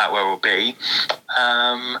about where we'll be.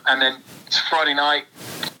 And then Friday night,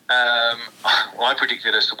 I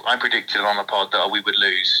predicted on the pod that we would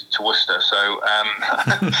lose to Worcester. So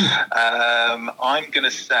I'm going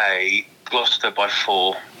to say Gloucester by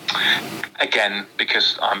 4. Again,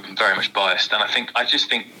 because I'm very much biased, and I just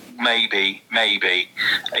think maybe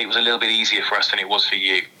it was a little bit easier for us than it was for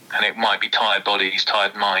you. And it might be tired bodies,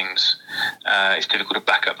 tired minds. It's difficult to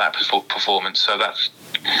back up that performance. So that's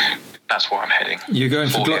where I'm heading. You're going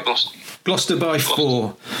for Gloucester by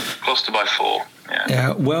 4. Gloucester by 4.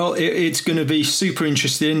 Yeah, well, it's going to be super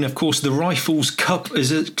interesting. Of course, the Rifles Cup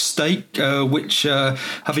is at stake, which,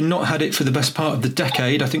 having not had it for the best part of the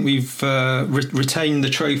decade, I think we've retained the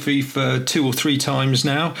trophy for 2 or 3 times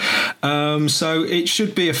now. So it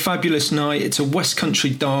should be a fabulous night. It's a West Country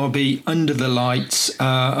derby under the lights.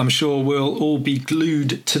 I'm sure we'll all be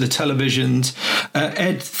glued to the televisions.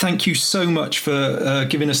 Ed, thank you so much for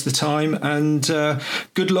giving us the time, and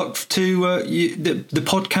good luck to the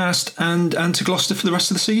podcast and to Gloucester for the rest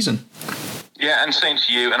of the season. Yeah, and same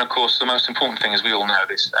to you. And of course, the most important thing is we all know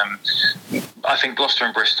this. I think Gloucester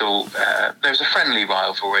and Bristol, there's a friendly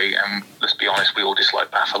rivalry, and let's be honest, we all dislike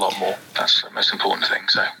Bath a lot more. That's the most important thing.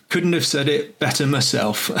 So couldn't have said it better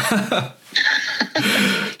myself.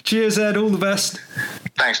 Cheers, Ed. All the best.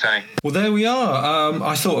 Thanks, Danny. Well, there we are.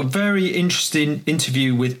 I thought a very interesting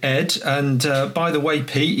interview with Ed. And by the way,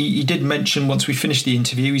 Pete, he did mention once we finished the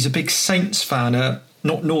interview, he's a big Saints fan.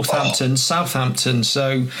 Not Northampton, Southampton.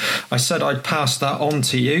 So I said I'd pass that on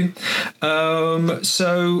to you.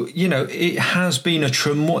 So, it has been a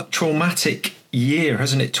traumatic year,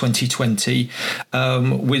 hasn't it, 2020,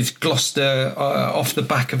 with Gloucester off the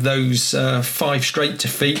back of those 5 straight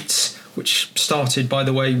defeats, which started, by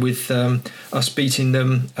the way, with us beating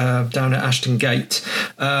them down at Ashton Gate,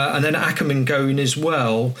 and then Ackerman going as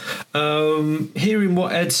well. Hearing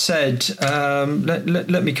what Ed said,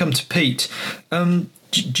 let me come to Pete.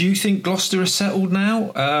 Do you think Gloucester are settled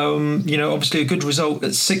now? Obviously a good result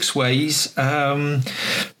at Six Ways,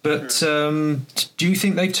 but do you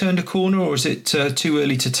think they've turned a corner, or is it too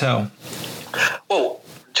early to tell? Well,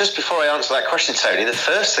 just before I answer that question, Tony, the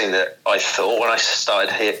first thing that I thought when I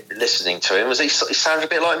started listening to him was he sounded a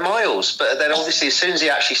bit like Miles. But then obviously as soon as he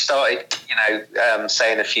actually started,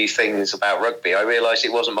 saying a few things about rugby, I realised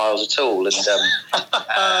it wasn't Miles at all.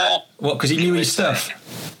 And what, because he knew his stuff?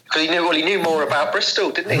 Because he knew more about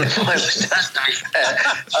Bristol, didn't he?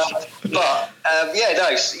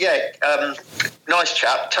 Nice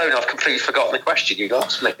chap. Tone, I've completely forgotten the question you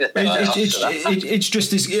asked me. It's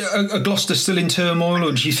just, is Gloucester still in turmoil,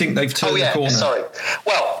 or do you think they've turned the corner? Sorry.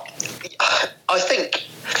 Well, I think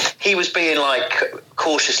he was being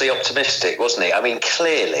cautiously optimistic, wasn't he? I mean,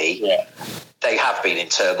 clearly they have been in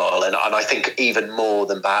turmoil, and I think even more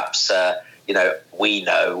than perhaps we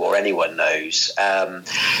know or anyone knows.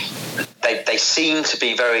 They seem to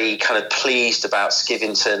be very kind of pleased about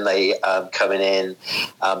Skivington. They coming in,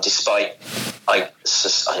 despite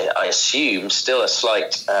I assume still a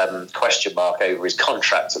slight question mark over his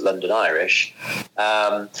contract at London Irish,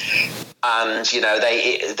 and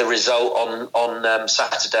the result on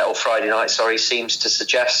Saturday or Friday night, seems to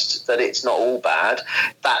suggest that it's not all bad.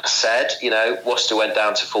 That said, Worcester went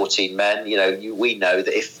down to 14 men. We know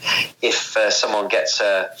that if someone gets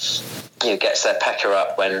their pecker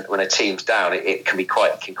up when a team's down, it can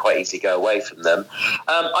quite easily go away from them.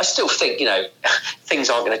 I still think things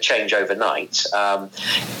aren't going to change overnight. I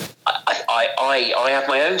have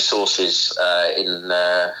my own sources in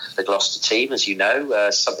the Gloucester team, as you know,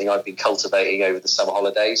 something I've been cultivating over the summer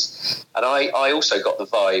holidays, and I also got the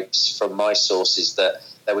vibes from my sources that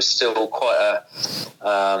there was still quite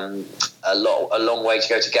a long way to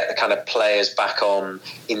go to get the kind of players back on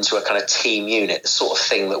into a kind of team unit, the sort of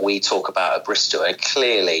thing that we talk about at Bristol. And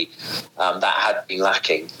clearly that had been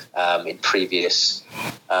lacking in previous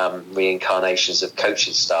reincarnations of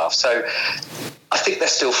coaching staff. So I think they're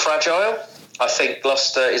still fragile. I think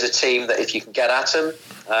Gloucester is a team that if you can get at them,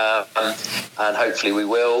 and hopefully we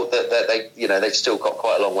will, that they've still got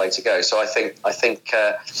quite a long way to go. So I think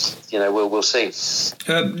we'll see.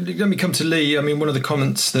 Let me come to Lee. I mean, one of the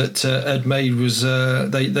comments that Ed made was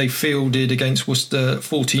they fielded against Worcester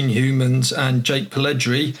 14 Humans and Jake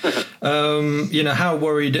Pelledri. How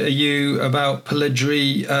worried are you about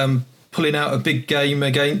Pelledri pulling out a big game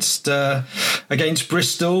against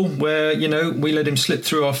Bristol, where we let him slip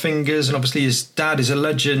through our fingers, and obviously his dad is a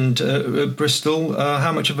legend at Bristol.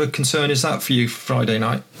 How much of a concern is that for you Friday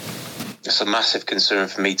night? It's a massive concern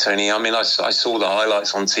for me, Tony. I mean, I saw the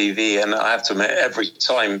highlights on TV, and I have to admit, every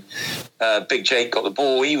time Big Jake got the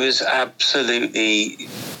ball, he was absolutely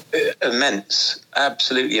immense,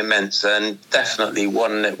 and definitely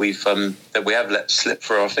one that we have let slip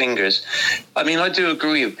through our fingers. I mean, I do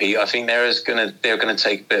agree with Pete. I think they're going to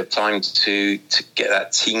take a bit of time to get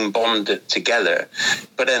that team bond together.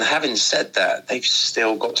 But then, having said that, they've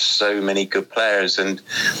still got so many good players, and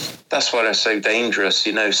that's why they're so dangerous.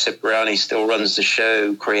 Cipriani still runs the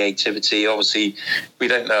show, creativity. Obviously, we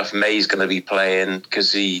don't know if May's going to be playing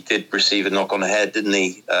because he did receive a knock on the head, didn't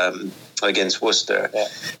he? Against Worcester. Yeah.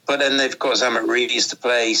 But then they've got Zamet Rees to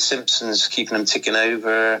play, Simpson's keeping them ticking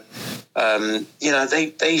over.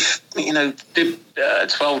 They've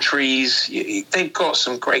 12 Trees, they've got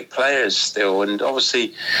some great players still. And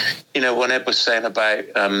obviously, when Ed was saying about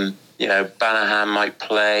Banahan might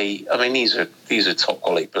play, I mean, these are top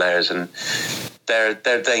quality players, and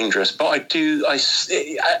they're dangerous. But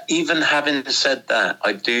even having said that,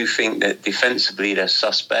 I do think that defensively they're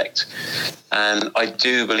suspect, and I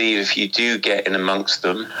do believe if you do get in amongst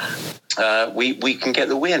them, we can get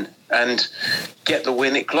the win and get the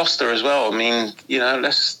win at Gloucester as well. I mean,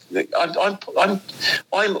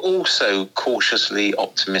 I'm also cautiously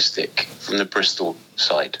optimistic from the Bristol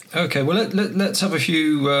side. Okay, well let's have a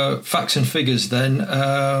few facts and figures then.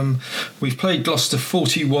 We've played Gloucester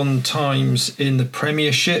 41 times in the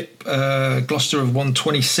Premiership. Gloucester have won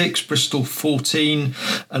 26, Bristol 14,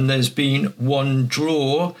 and there's been one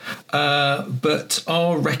draw. But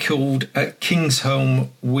our record at Kingsholm,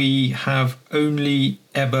 we have only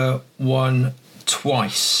ever won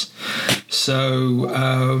twice. So,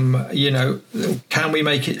 can we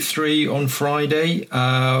make it 3 on Friday?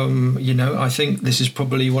 I think this is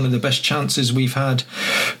probably one of the best chances we've had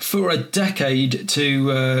for a decade to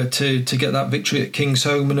get that victory at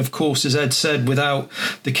Kingsholm. And of course, as Ed said, without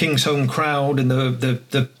the Kingsholm crowd and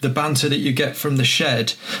the banter that you get from the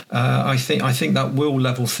Shed, I think that will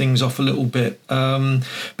level things off a little bit.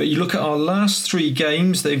 But you look at our last 3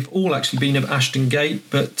 games; they've all actually been at Ashton Gate.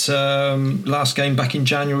 But last game back in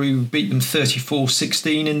January, we beat them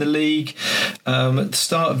 34-16 in the league. At the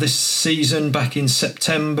start of this season, back in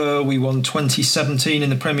September, we won 20-17 in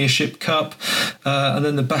the Premiership Cup. And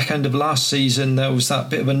then the back end of last season, there was that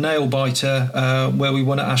bit of a nail-biter where we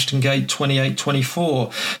won at Ashton Gate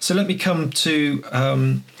 28-24. So let me come to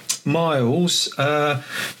Miles.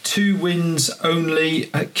 2 wins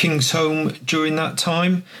only at Kingsholm during that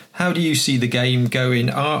time. How do you see the game going?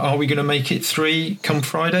 Are we going to make it 3 come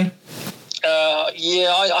Friday?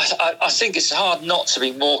 I think it's hard not to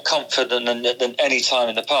be more confident than any time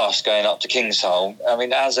in the past going up to Kingsholm. I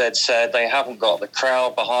mean, as Ed said, they haven't got the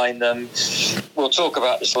crowd behind them. We'll talk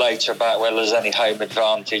about this later about whether there's any home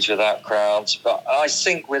advantage without crowds. But I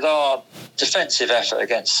think with our defensive effort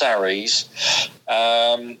against Sarries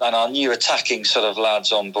and our new attacking sort of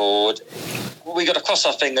lads on board, we got to cross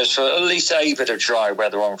our fingers for at least a bit of dry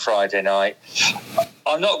weather on Friday night.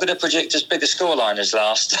 I'm not going to predict as big a scoreline as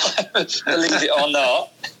last time, believe it or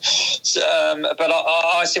not. But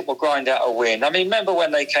I think we'll grind out a win. I mean, remember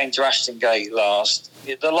when they came to Ashton Gate last?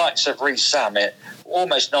 the likes of Reece Samet,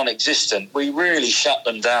 almost non-existent. We really shut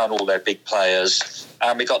them down, all their big players,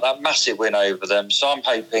 and we got that massive win over them. So I'm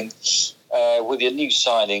hoping with your new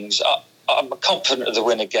signings, I'm confident of the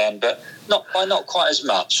win again, but not quite as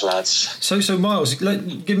much, lads. So Miles,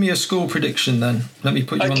 give me a score prediction then. Let me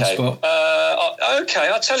put you on the spot. Okay,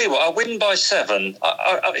 I'll tell you what. I'll win by 7.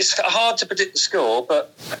 It's hard to predict the score,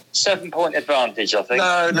 but 7-point advantage, I think.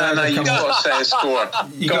 No. You've got to say a score.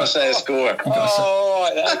 You've got to say a score. All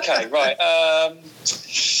right. Okay, right.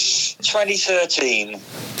 2013.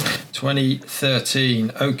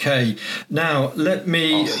 2013. Okay. Now, let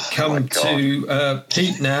me come to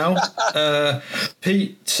Pete now.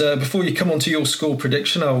 Pete, before you come on to your score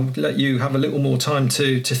prediction, I'll let you have a little more time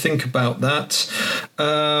to think about that.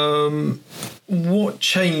 What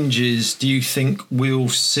changes do you think we'll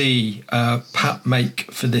see Pat make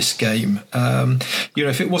for this game?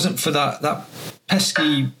 If it wasn't for that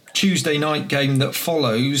pesky Tuesday night game that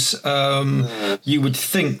follows, you would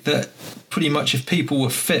think that pretty much if people were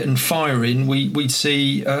fit and firing, we'd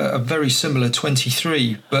see a very similar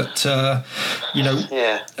 23. But,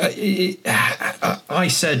 I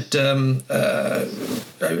said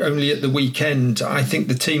only at the weekend, I think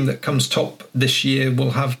the team that comes top this year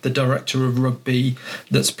will have the director of rugby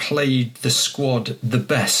that's played the squad the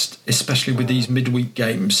best, especially with these midweek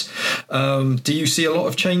games. Do you see a lot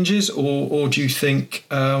of changes, or do you think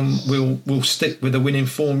we'll stick with a winning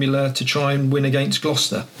formula to try and win against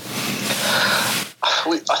Gloucester?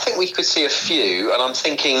 I think we could see a few, and I'm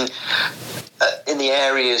thinking in the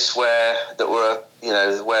areas where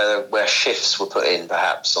shifts were put in,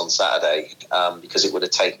 perhaps on Saturday, because it would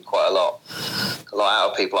have taken quite a lot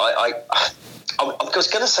out of people. I was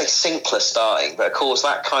going to say Sinclair starting, but of course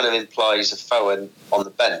that kind of implies a Foa on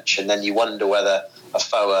the bench, and then you wonder whether a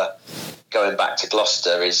Foa going back to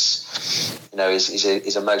Gloucester is a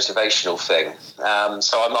motivational thing.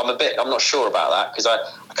 So I'm not sure about that, because I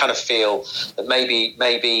kind of feel that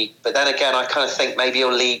maybe, but then again I kind of think maybe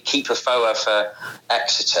he'll keep a Foa for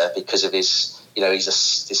Exeter because of his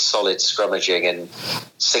solid scrummaging, and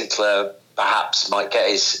Sinclair perhaps might get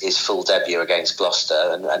his full debut against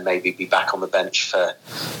Gloucester and maybe be back on the bench for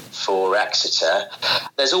Exeter.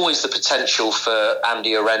 There's always the potential for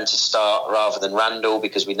Andy Oren to start rather than Randall,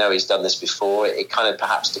 because we know he's done this before. It kind of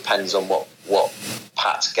perhaps depends on what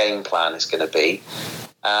Pat's game plan is going to be.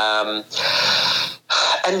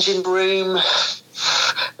 Engine room,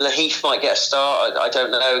 Laheath might get a start. I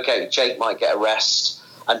don't know. Jake might get a rest.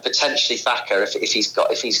 And potentially Thacker, if he's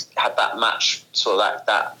had that match, sort of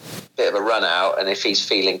that bit of a run out, and if he's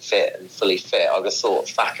feeling fit and fully fit, I would have thought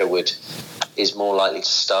Thacker is more likely to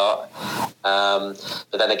start.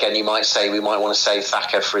 But then again, we might want to save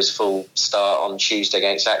Thacker for his full start on Tuesday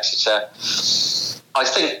against Exeter. I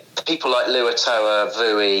think people like Luatoa,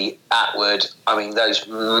 Vui, Atwood, I mean, those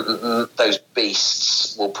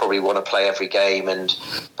beasts will probably want to play every game, and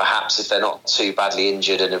perhaps if they're not too badly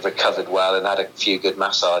injured and have recovered well and had a few good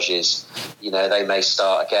massages, they may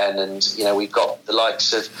start again. And, we've got the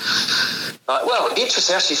likes of, it'd be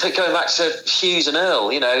interesting actually going back to Hughes and Earl,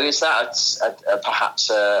 is that perhaps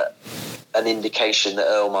an indication that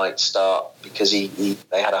Earl might start because they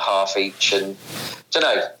had a half each, and I don't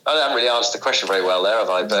know. I haven't really answered the question very well there, have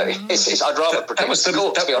I? But I'd rather predict the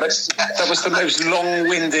score, to be honest. That was the most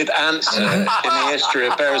long-winded answer in the history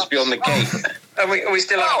of Bears Beyond the Gate. And we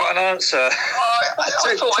still haven't got an answer.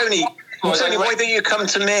 Tony, why don't you come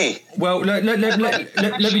to me? Well, let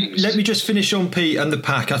me just finish on Pete and the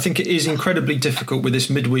pack. I think it is incredibly difficult with this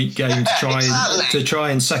midweek game to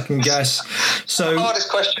try and second guess. So, hardest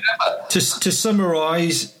question ever. To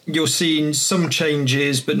summarise, you're seeing some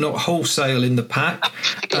changes, but not wholesale in the pack.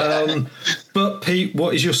 But Pete,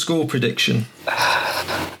 what is your score prediction?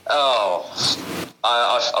 I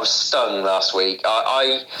was stung last week.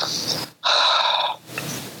 I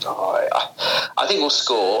think we'll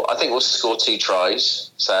score. I think we'll score 2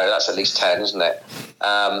 tries, so that's at least 10, isn't it?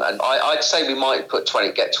 And I'd say we might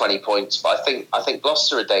get 20 points, but I think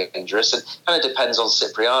Gloucester are dangerous, and kind of depends on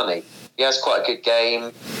Cipriani. He has quite a good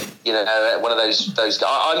game, one of those guys.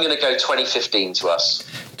 I'm going to go 2015 to us.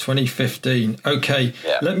 2015. Okay.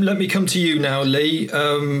 Yeah. Let me come to you now, Lee.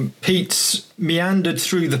 Pete's meandered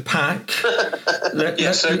through the pack.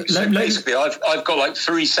 Basically, I've got like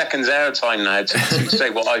 3 seconds airtime now to say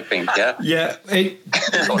what I think. Yeah. Yeah. Can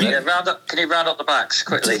you round up the backs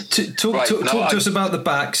quickly? Talk to us about the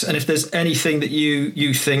backs, and if there's anything that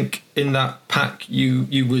you think in that pack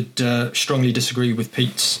you would strongly disagree with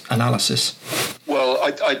Pete's analysis. Well,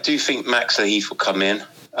 I do think Max Laheath will come in.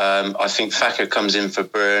 I think Thacker comes in for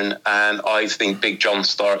Byrne, and I think Big John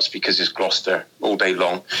starts because it's Gloucester all day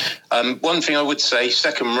long. One thing I would say,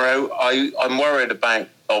 second row, I'm worried about,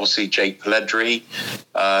 obviously, Jake Pelledri.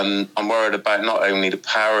 I'm worried about not only the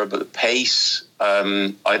power, but the pace.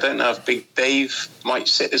 I don't know if Big Dave might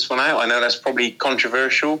sit this one out. I know that's probably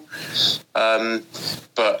controversial.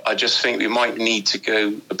 But I just think we might need to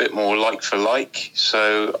go a bit more like for like.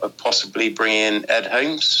 So possibly bring in Ed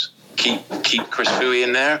Holmes, keep Chris Bowie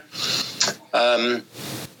in there. And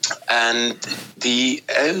the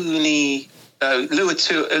only...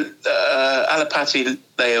 Alapati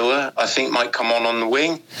Leoa, I think, might come on the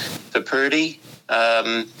wing for Purdy.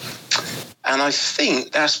 And I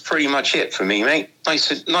think that's pretty much it for me, mate.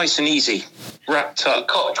 Nice and easy, wrapped up.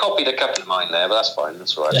 Copied a couple of mine there, but that's fine.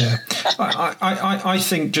 That's right. Yeah. I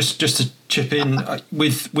think just to chip in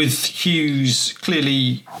with Hughes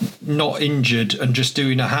clearly not injured and just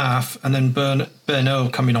doing a half, and then Ben Earl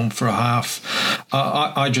coming on for a half.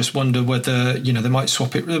 I just wonder whether they might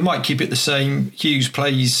swap it. They might keep it the same. Hughes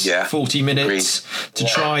plays 40 minutes to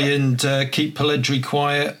try and keep Pelledri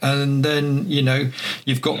quiet, and then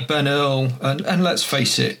you've got Ben Earl, and let's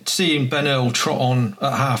face it, seeing Ben Earl trot on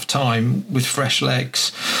at half time with fresh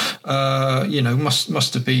legs,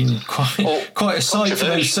 must have been quite a sight for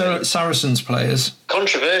those Saracens players.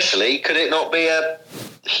 Controversially, could it not be a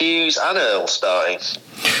Hughes and Earl starting?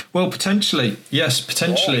 Well, potentially, yes,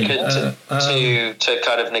 potentially. To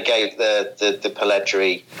kind of negate the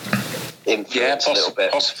Pelledri influence a little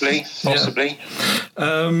bit. Possibly.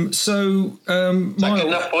 Miles, good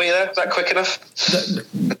enough for you there? Is that quick enough?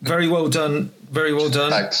 Very well done. Very well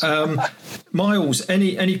done. Thanks. Miles,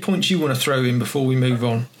 any points you want to throw in before we move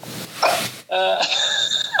on?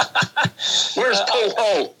 Where's Paul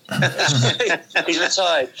Hall? He's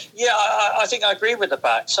retired. Yeah, I think I agree with the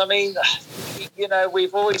backs. I mean,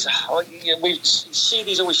 we've seen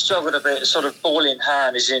he's always struggled a bit, sort of ball in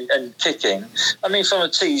hand and kicking. I mean, from a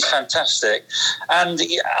tee, he's fantastic. And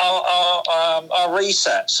our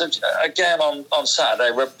resets, again, on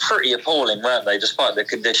Saturday, were pretty appalling, weren't they, despite the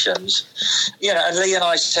conditions? And Lee and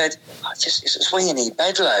I said, it's swinging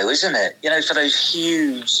Bedlow, isn't it? For those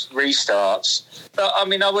huge restarts. But, I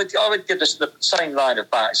mean, I would give this the same line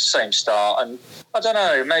of backs, same start, and I don't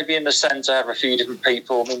know, maybe in the centre have a few different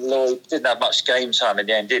people. I mean, Lloyd didn't have much game time in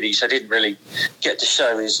the end, did he? So didn't really get to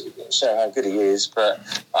show how good he is. But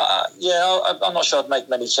I'm not sure I'd make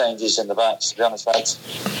many changes in the backs, to be honest, lads.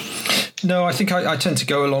 No, I think I tend to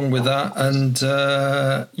go along with that, and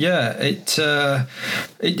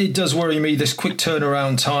it does worry me, this quick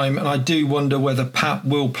turnaround time, and I do wonder whether Pat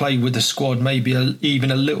will play with the squad maybe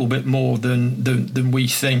even a little bit more than we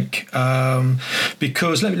think,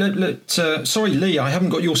 because sorry, Lee, I haven't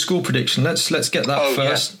got your score prediction. Let's get that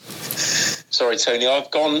first. Yeah. Sorry, Tony.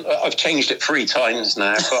 I've changed it 3 times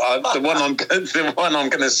now, but the one I'm going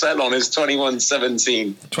to settle on is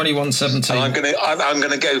 21-17. 21-17. And I'm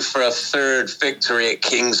going to go for a third victory at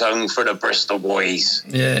King's Own for the Bristol boys.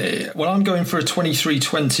 Yeah. Well, I'm going for a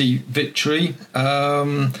 23-20 victory,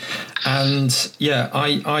 and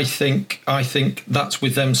I think that's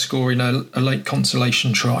with them scoring a late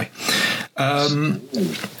consolation try.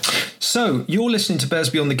 So, you're listening to Bears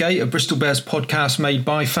Beyond the Gate, a Bristol Bears podcast made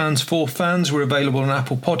by fans for fans. We're available on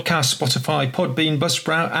Apple Podcasts, Spotify, Podbean,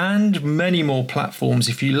 Buzzsprout, and many more platforms.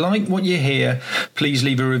 If you like what you hear, please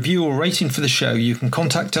leave a review or rating for the show. You can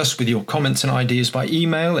contact us with your comments and ideas by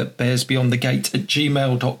email at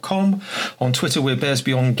bearsbeyondthegate@gmail.com. On Twitter, we're Bears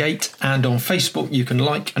Beyond Gate, and on Facebook, you can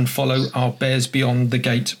like and follow our Bears Beyond the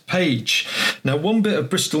Gate page. Now, one bit of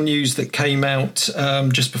Bristol news that came out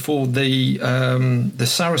just before the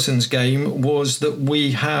Saracens game was that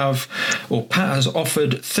Pat has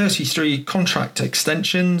offered 33 contract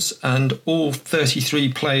extensions, and all 33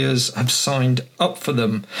 players have signed up for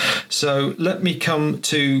them. So let me come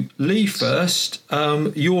to Lee first.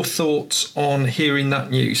 Your thoughts on hearing that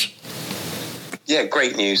news? Yeah,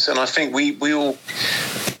 great news. And I think we all...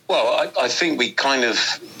 Well, I think we kind of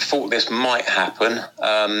thought this might happen.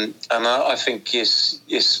 And I think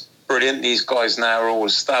it's brilliant. These guys now are all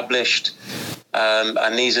established.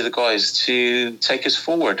 And these are the guys to take us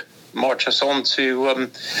forward, march us on to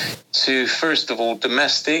first of all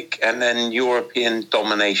domestic and then European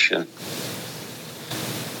domination.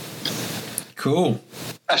 Cool.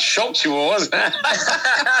 That shocked you all, wasn't it?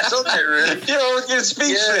 Doesn't it really? You're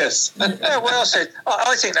speechless. Yeah, well,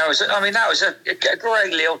 I think that was a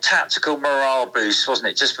great little tactical morale boost, wasn't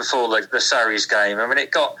it? Just before the Sarries game. I mean,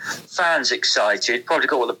 it got fans excited, probably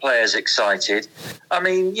got all the players excited. I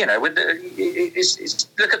mean, you know, look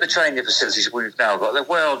at the training facilities we've now got. They're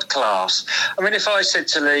world class. I mean, if I said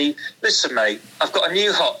to Lee, listen, mate, I've got a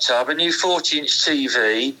new hot tub, a new 40-inch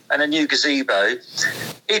TV, and a new gazebo,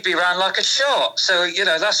 he'd be round like a shot. So, you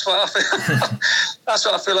know, that's what I feel. That's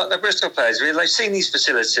what I feel like the Bristol players. They've seen these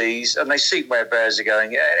facilities and they see where Bears are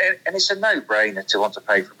going, and it's a no-brainer to want to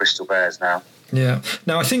pay for Bristol Bears now. Yeah.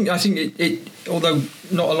 Now, I think it although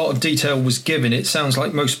not a lot of detail was given, it sounds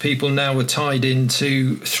like most people now are tied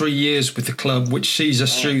into 3 years with the club, which sees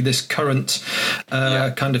us through this current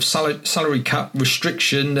kind of salary cap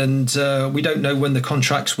restriction. And we don't know when the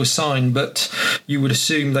contracts were signed, but you would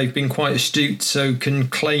assume they've been quite astute, so can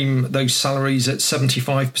claim those salaries at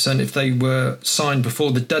 75% if they were signed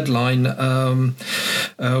before the deadline,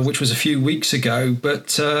 which was a few weeks ago.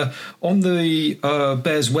 But on the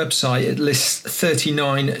Bears website, it lists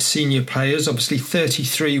 39 senior players. Obviously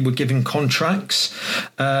 33 were given contracts.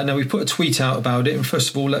 Now we put a tweet out about it, and first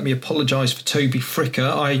of all let me apologise for Toby Fricker.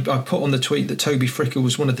 I put on the tweet that Toby Fricker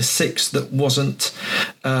was one of the 6 that wasn't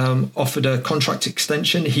offered a contract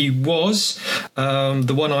extension. He was.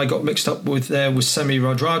 The one I got mixed up with there was Semi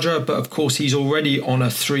Radradra, but of course he's already on a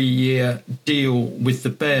 3-year deal with the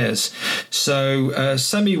Bears. So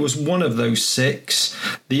Semi was one of those 6.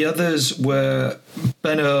 The others were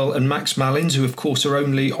Ben Earl and Max Malins, who of course are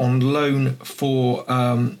only on loan for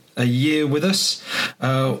a year with us.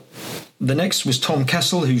 The next was Tom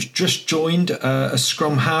Kessel, who's just joined a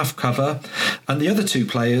scrum half cover. And the other 2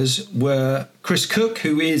 players were Chris Cook,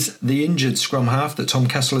 who is the injured scrum half that Tom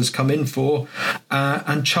Kessel has come in for,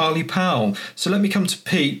 and Charlie Powell. So let me come to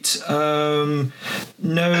Pete. No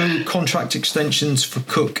contract extensions for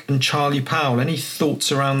Cook and Charlie Powell. Any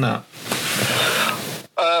thoughts around that?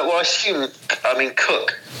 Well, I mean,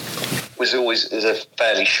 Cook was a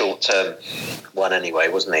fairly short-term one anyway,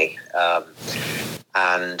 wasn't he?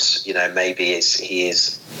 And, you know, maybe he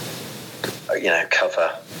is, you know,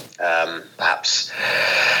 cover, perhaps,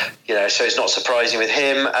 you know, so it's not surprising with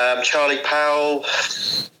him. Charlie Powell,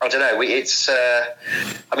 I don't know. He's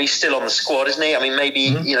still on the squad, isn't he? I mean, maybe,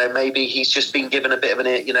 you know, maybe he's just been given a bit of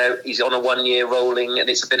an, you know, he's on a 1-year rolling and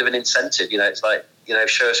it's a bit of an incentive, you know, it's like, you know,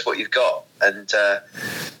 show us what you've got and,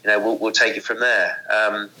 you know, we'll take it from there.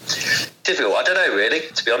 Difficult. I don't know, really,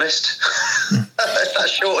 to be honest.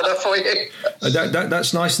 That's short enough for you.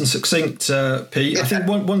 That's nice and succinct, Pete. I think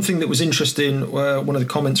one thing that was interesting, one of the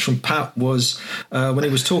comments from Pat was when he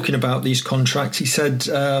was talking about these contracts, he said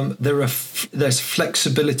there's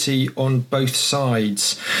flexibility on both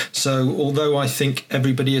sides. So although I think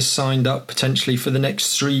everybody has signed up potentially for the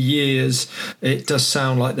next 3 years, it does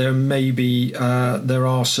sound like there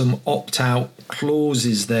are some opt-out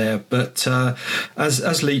clauses there. But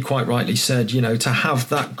as Lee quite rightly said, you know, to have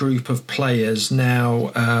that group of players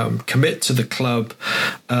now commit to the club,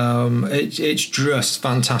 it's just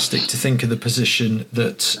fantastic to think of the position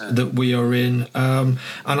that we are in, and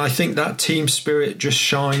I think that team spirit just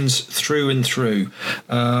shines through and through.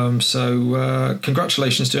 So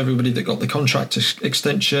congratulations to everybody that got the contract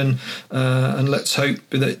extension, and let's hope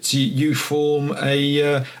that you form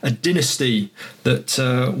a dynasty that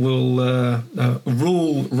will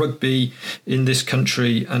rule rugby in this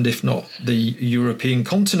country, and if not the European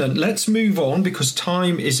continent. Let's move on because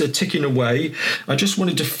time is ticking away. I just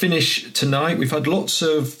wanted to finish tonight. We've had lots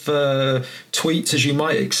of tweets, as you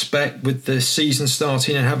might expect, with the season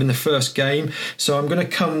starting and having the first game. So I'm going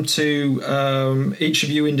to come to each of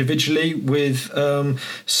you individually with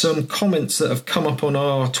some comments that have come up on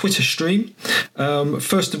our Twitter stream.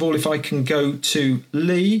 First of all, if I can go to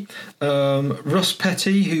Lee, Russ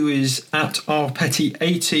Petty, who is at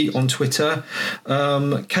rpetty80 on Twitter,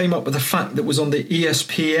 came up with a fact that was on the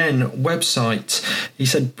ESPN website. He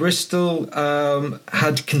said Bristol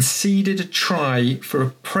had conceded a try for a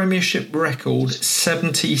Premiership record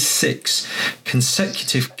 76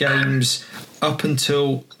 consecutive games up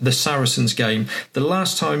until the Saracens game. The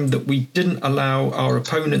last time that we didn't allow our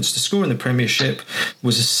opponents to score in the Premiership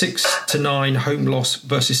was a 6-9 home loss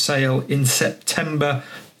versus Sale in September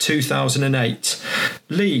 2008.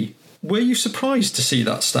 Lee, were you surprised to see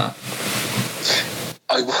that stat?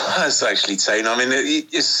 I was actually, Tane. I mean,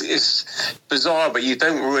 it's bizarre, but you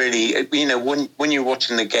don't really, you know, when you're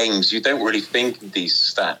watching the games, you don't really think of these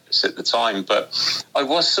stats at the time. But I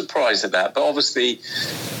was surprised at that. But obviously,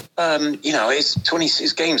 you know, it's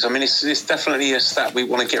 26 games. I mean, it's definitely a stat we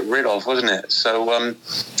want to get rid of, wasn't it? So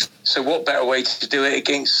So what better way to do it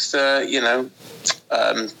against,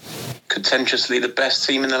 contentiously the best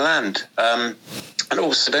team in the land? And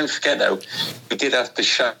also, don't forget, though, we did have to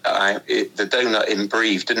shut out the donut in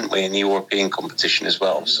Brive, didn't we, in the European competition as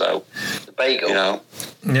well? So, the bagel.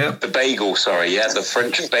 The bagel, the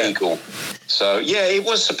French bagel. So, yeah, it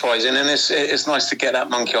was surprising, and it's nice to get that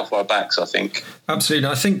monkey off our backs, I think. Absolutely.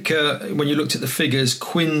 I think when you looked at the figures,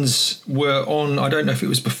 Quins were on, I don't know if it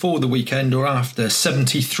was before the weekend or after,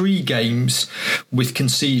 73 games with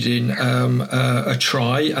conceding a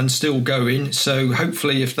try and still going. So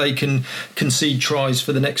hopefully if they can concede tries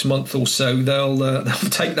for the next month or so, they'll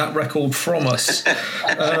take that record from us.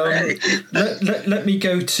 Let me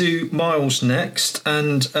go to Miles next,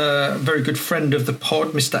 and a very good friend of the pod,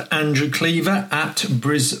 Mr. Andrew Cleaver at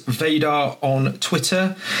BrizVadar on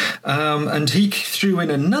Twitter. And he threw in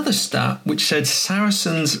another stat which said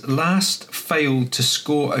Saracens last failed to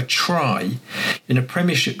score a try in a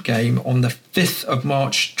Premiership game on the 5th of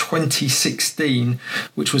March 2016,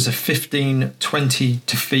 which was a 15-20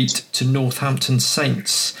 defeat to Northampton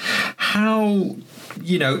Saints. How,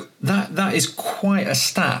 that is quite a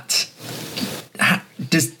stat.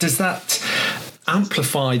 Does that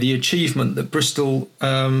amplify the achievement that Bristol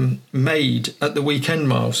made at the weekend,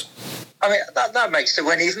 Miles? I mean, that makes the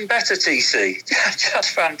win even better, TC.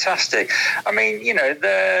 Just fantastic. I mean,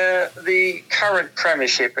 the current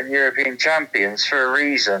Premiership and European champions for a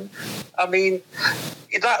reason. I mean,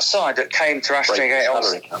 that side that came to Ashton Gate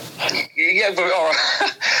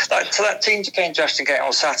that team that came to Ashton Gate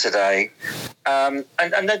on Saturday, and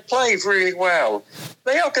they played really well.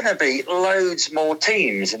 They are going to beat loads more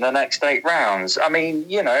teams in the next 8 rounds. I mean,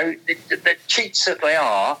 the cheats that they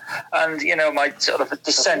are, and, my sort of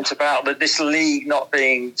dissent about this league not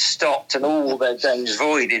being stopped and all their games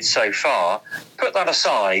voided so far, put that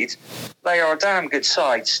aside, they are a damn good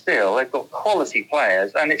side still. They've got quality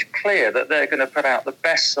players, and it's clear that they're going to put out the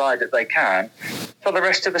best side that they can for the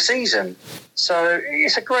rest of the season. So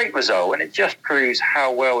it's a great result, and it just proves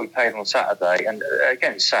how well we played on Saturday. And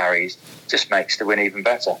against Sarries, just makes the win even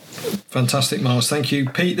better. Fantastic, Miles. Thank you.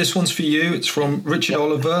 Pete, this one's for you. It's from Richard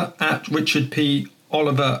Oliver at Richard P.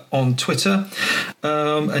 Oliver on Twitter.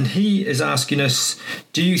 And he is asking us,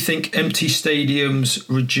 do you think empty stadiums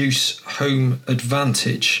reduce home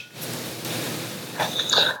advantage?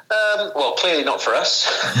 Well, clearly not for us,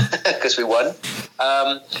 because we won.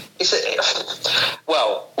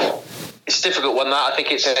 It's a difficult one. That I think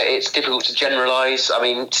it's difficult to generalise. I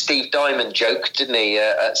mean, Steve Diamond joked, didn't he,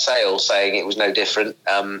 at Sale, saying it was no different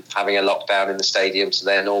having a lockdown in the stadium to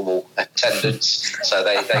their normal attendance, so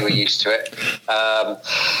they were used to it. I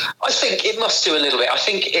think it must do a little bit. I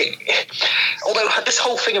think although this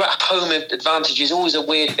whole thing about home advantage is always a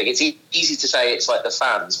weird thing. It's easy to say it's like the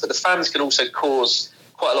fans, but the fans can also cause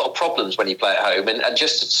quite a lot of problems when you play at home. And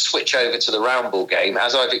just to switch over to the round ball game,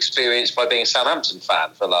 as I've experienced by being a Southampton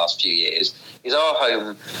fan for the last few years, is our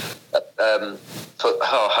home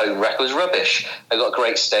record is rubbish. They've got a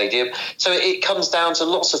great stadium. So it comes down to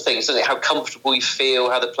lots of things, doesn't it? How comfortable you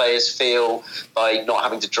feel, how the players feel by not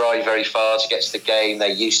having to drive very far to get to the game. They're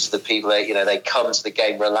used to the people, they come to the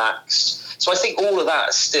game relaxed. So I think all of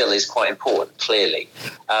that still is quite important, clearly.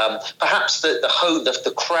 Perhaps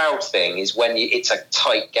the crowd thing is when it's a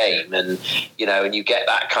tight game and you get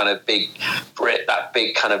that kind of big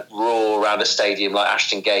kind of roar around a stadium like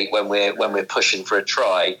Ashton Gate when we're pushing for a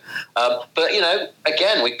try. But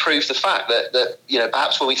again, we proved the fact that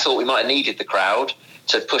perhaps when we thought we might have needed the crowd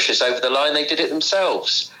to push us over the line, they did it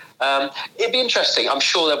themselves. It'd be interesting. I'm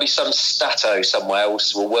sure there'll be some stato somewhere.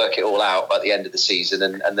 We'll work it all out at the end of the season,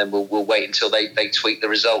 and then we'll wait until they tweet the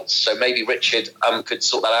results. So maybe Richard could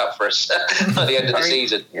sort that out for us at the end of the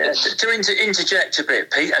season. Yeah, to interject a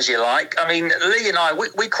bit, Pete, as you like. I mean, Lee and I,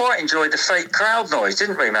 we quite enjoyed the fake crowd noise,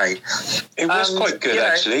 didn't we, mate? It was quite good,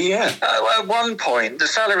 actually, yeah. At one point, the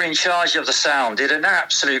fella in charge of the sound did an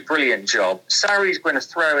absolute brilliant job. Sarri's going to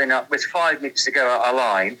throw in up with 5 minutes to go out a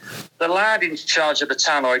line. The lad in charge of the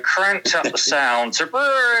tannoy cranked up the sound to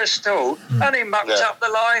Bristol, and he mucked up the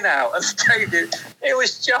line out and stayed it. It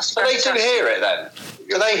was just fantastic. They didn't hear it then.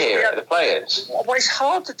 Do they hear it, the players? Well, it's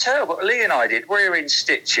hard to tell, but Lee and I did. We're in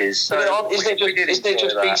stitches. So isn't it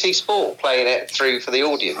just BT Sport playing it through for the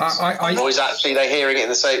audience? Or is actually they hearing it in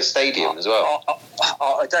the stadium as well?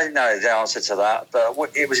 I don't know the answer to that, but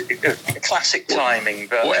it was classic timing.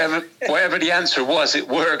 But whatever the answer was, it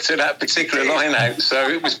worked at that particular line out, so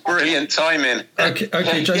it was brilliant timing.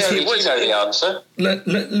 Okay, Jason. Yeah, you know the answer.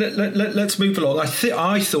 let's move along.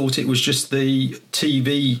 I thought it was just the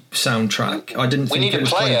TV soundtrack. I didn't. We think need it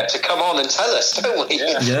was a player to come on and tell us, don't we?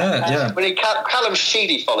 Yeah. When Callum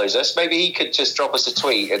Sheedy follows us, maybe he could just drop us a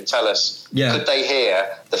tweet and tell us: could they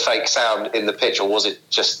hear the fake sound in the pitch, or was it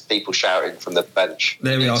just people shouting from the bench?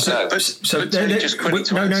 There we are. No. Let's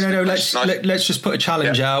just put a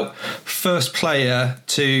challenge out. First player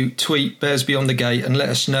to tweet Bears Beyond the Gate and let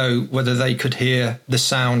us know whether they could hear the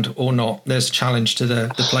sound or not. There's a challenge to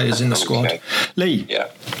the players in the squad. Okay. Lee? Yeah.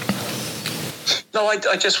 No,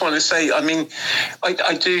 I just want to say, I mean,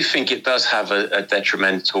 I do think it does have a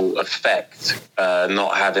detrimental effect,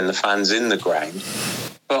 not having the fans in the ground.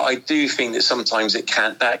 But I do think that sometimes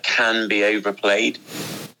that can be overplayed.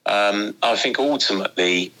 I think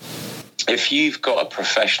ultimately, if you've got a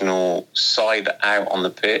professional side out on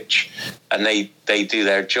the pitch and they do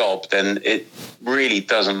their job, then it really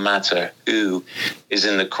doesn't matter who is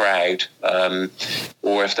in the crowd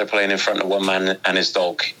or if they're playing in front of one man and his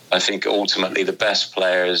dog. I think ultimately the best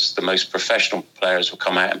players, the most professional players will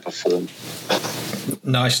come out and perform.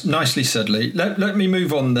 Nicely said, Lee. Let me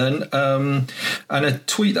move on then. And a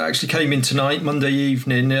tweet that actually came in tonight, Monday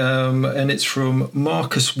evening, and it's from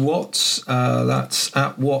Marcus Watts. That's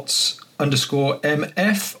at Watts_MF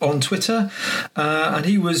on Twitter, and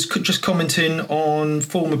he was just commenting on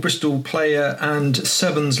former Bristol player and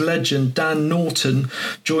Sevens legend Dan Norton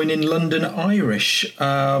joining London Irish,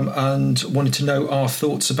 and wanted to know our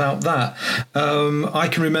thoughts about that. I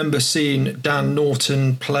can remember seeing Dan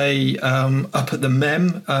Norton play up at the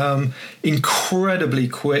Mem, incredibly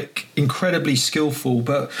quick, incredibly skillful,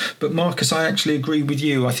 but Marcus, I actually agree with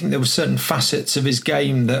you. I think there were certain facets of his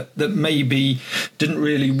game that maybe didn't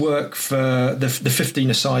really work for the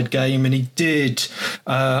 15-a-side game, and he did,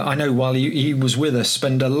 I know while he was with us,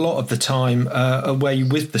 spend a lot of the time away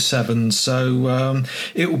with the Sevens, so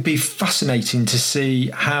it will be fascinating to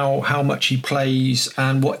see how much he plays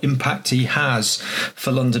and what impact he has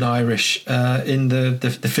for London Irish in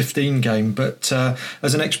the 15 game, but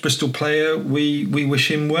as an ex-Bristol player, we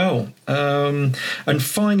wish him well. And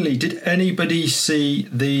finally, did anybody see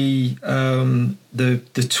the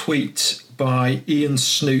tweet by Ian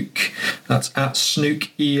Snook, that's at Snook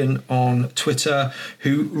Ian on Twitter,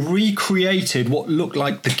 who recreated what looked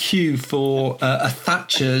like the queue for a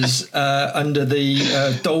Thatcher's under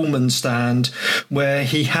the Dolman stand, where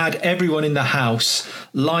he had everyone in the house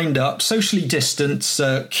lined up, socially distanced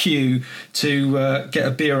queue to get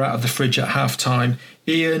a beer out of the fridge at half-time.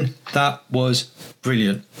 Ian, that was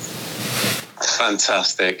brilliant.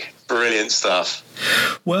 Fantastic. Brilliant stuff.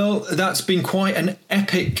 Well, that's been quite an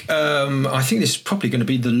epic, I think this is probably going to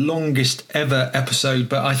be the longest ever episode,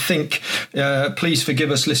 but I think, please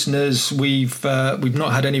forgive us listeners, we've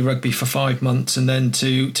not had any rugby for 5 months, and then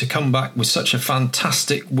to come back with such a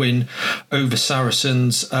fantastic win over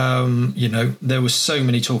Saracens, there were so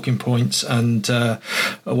many talking points, and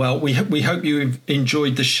we hope you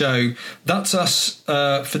enjoyed the show. That's us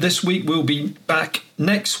for this week. We'll be back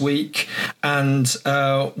next week, and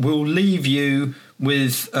we'll leave you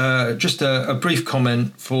with just a brief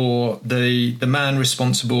comment for the man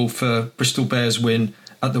responsible for Bristol Bears' win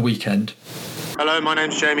at the weekend. Hello, my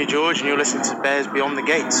name's Jamie George and you're listening to Bears Beyond the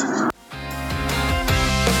Gate.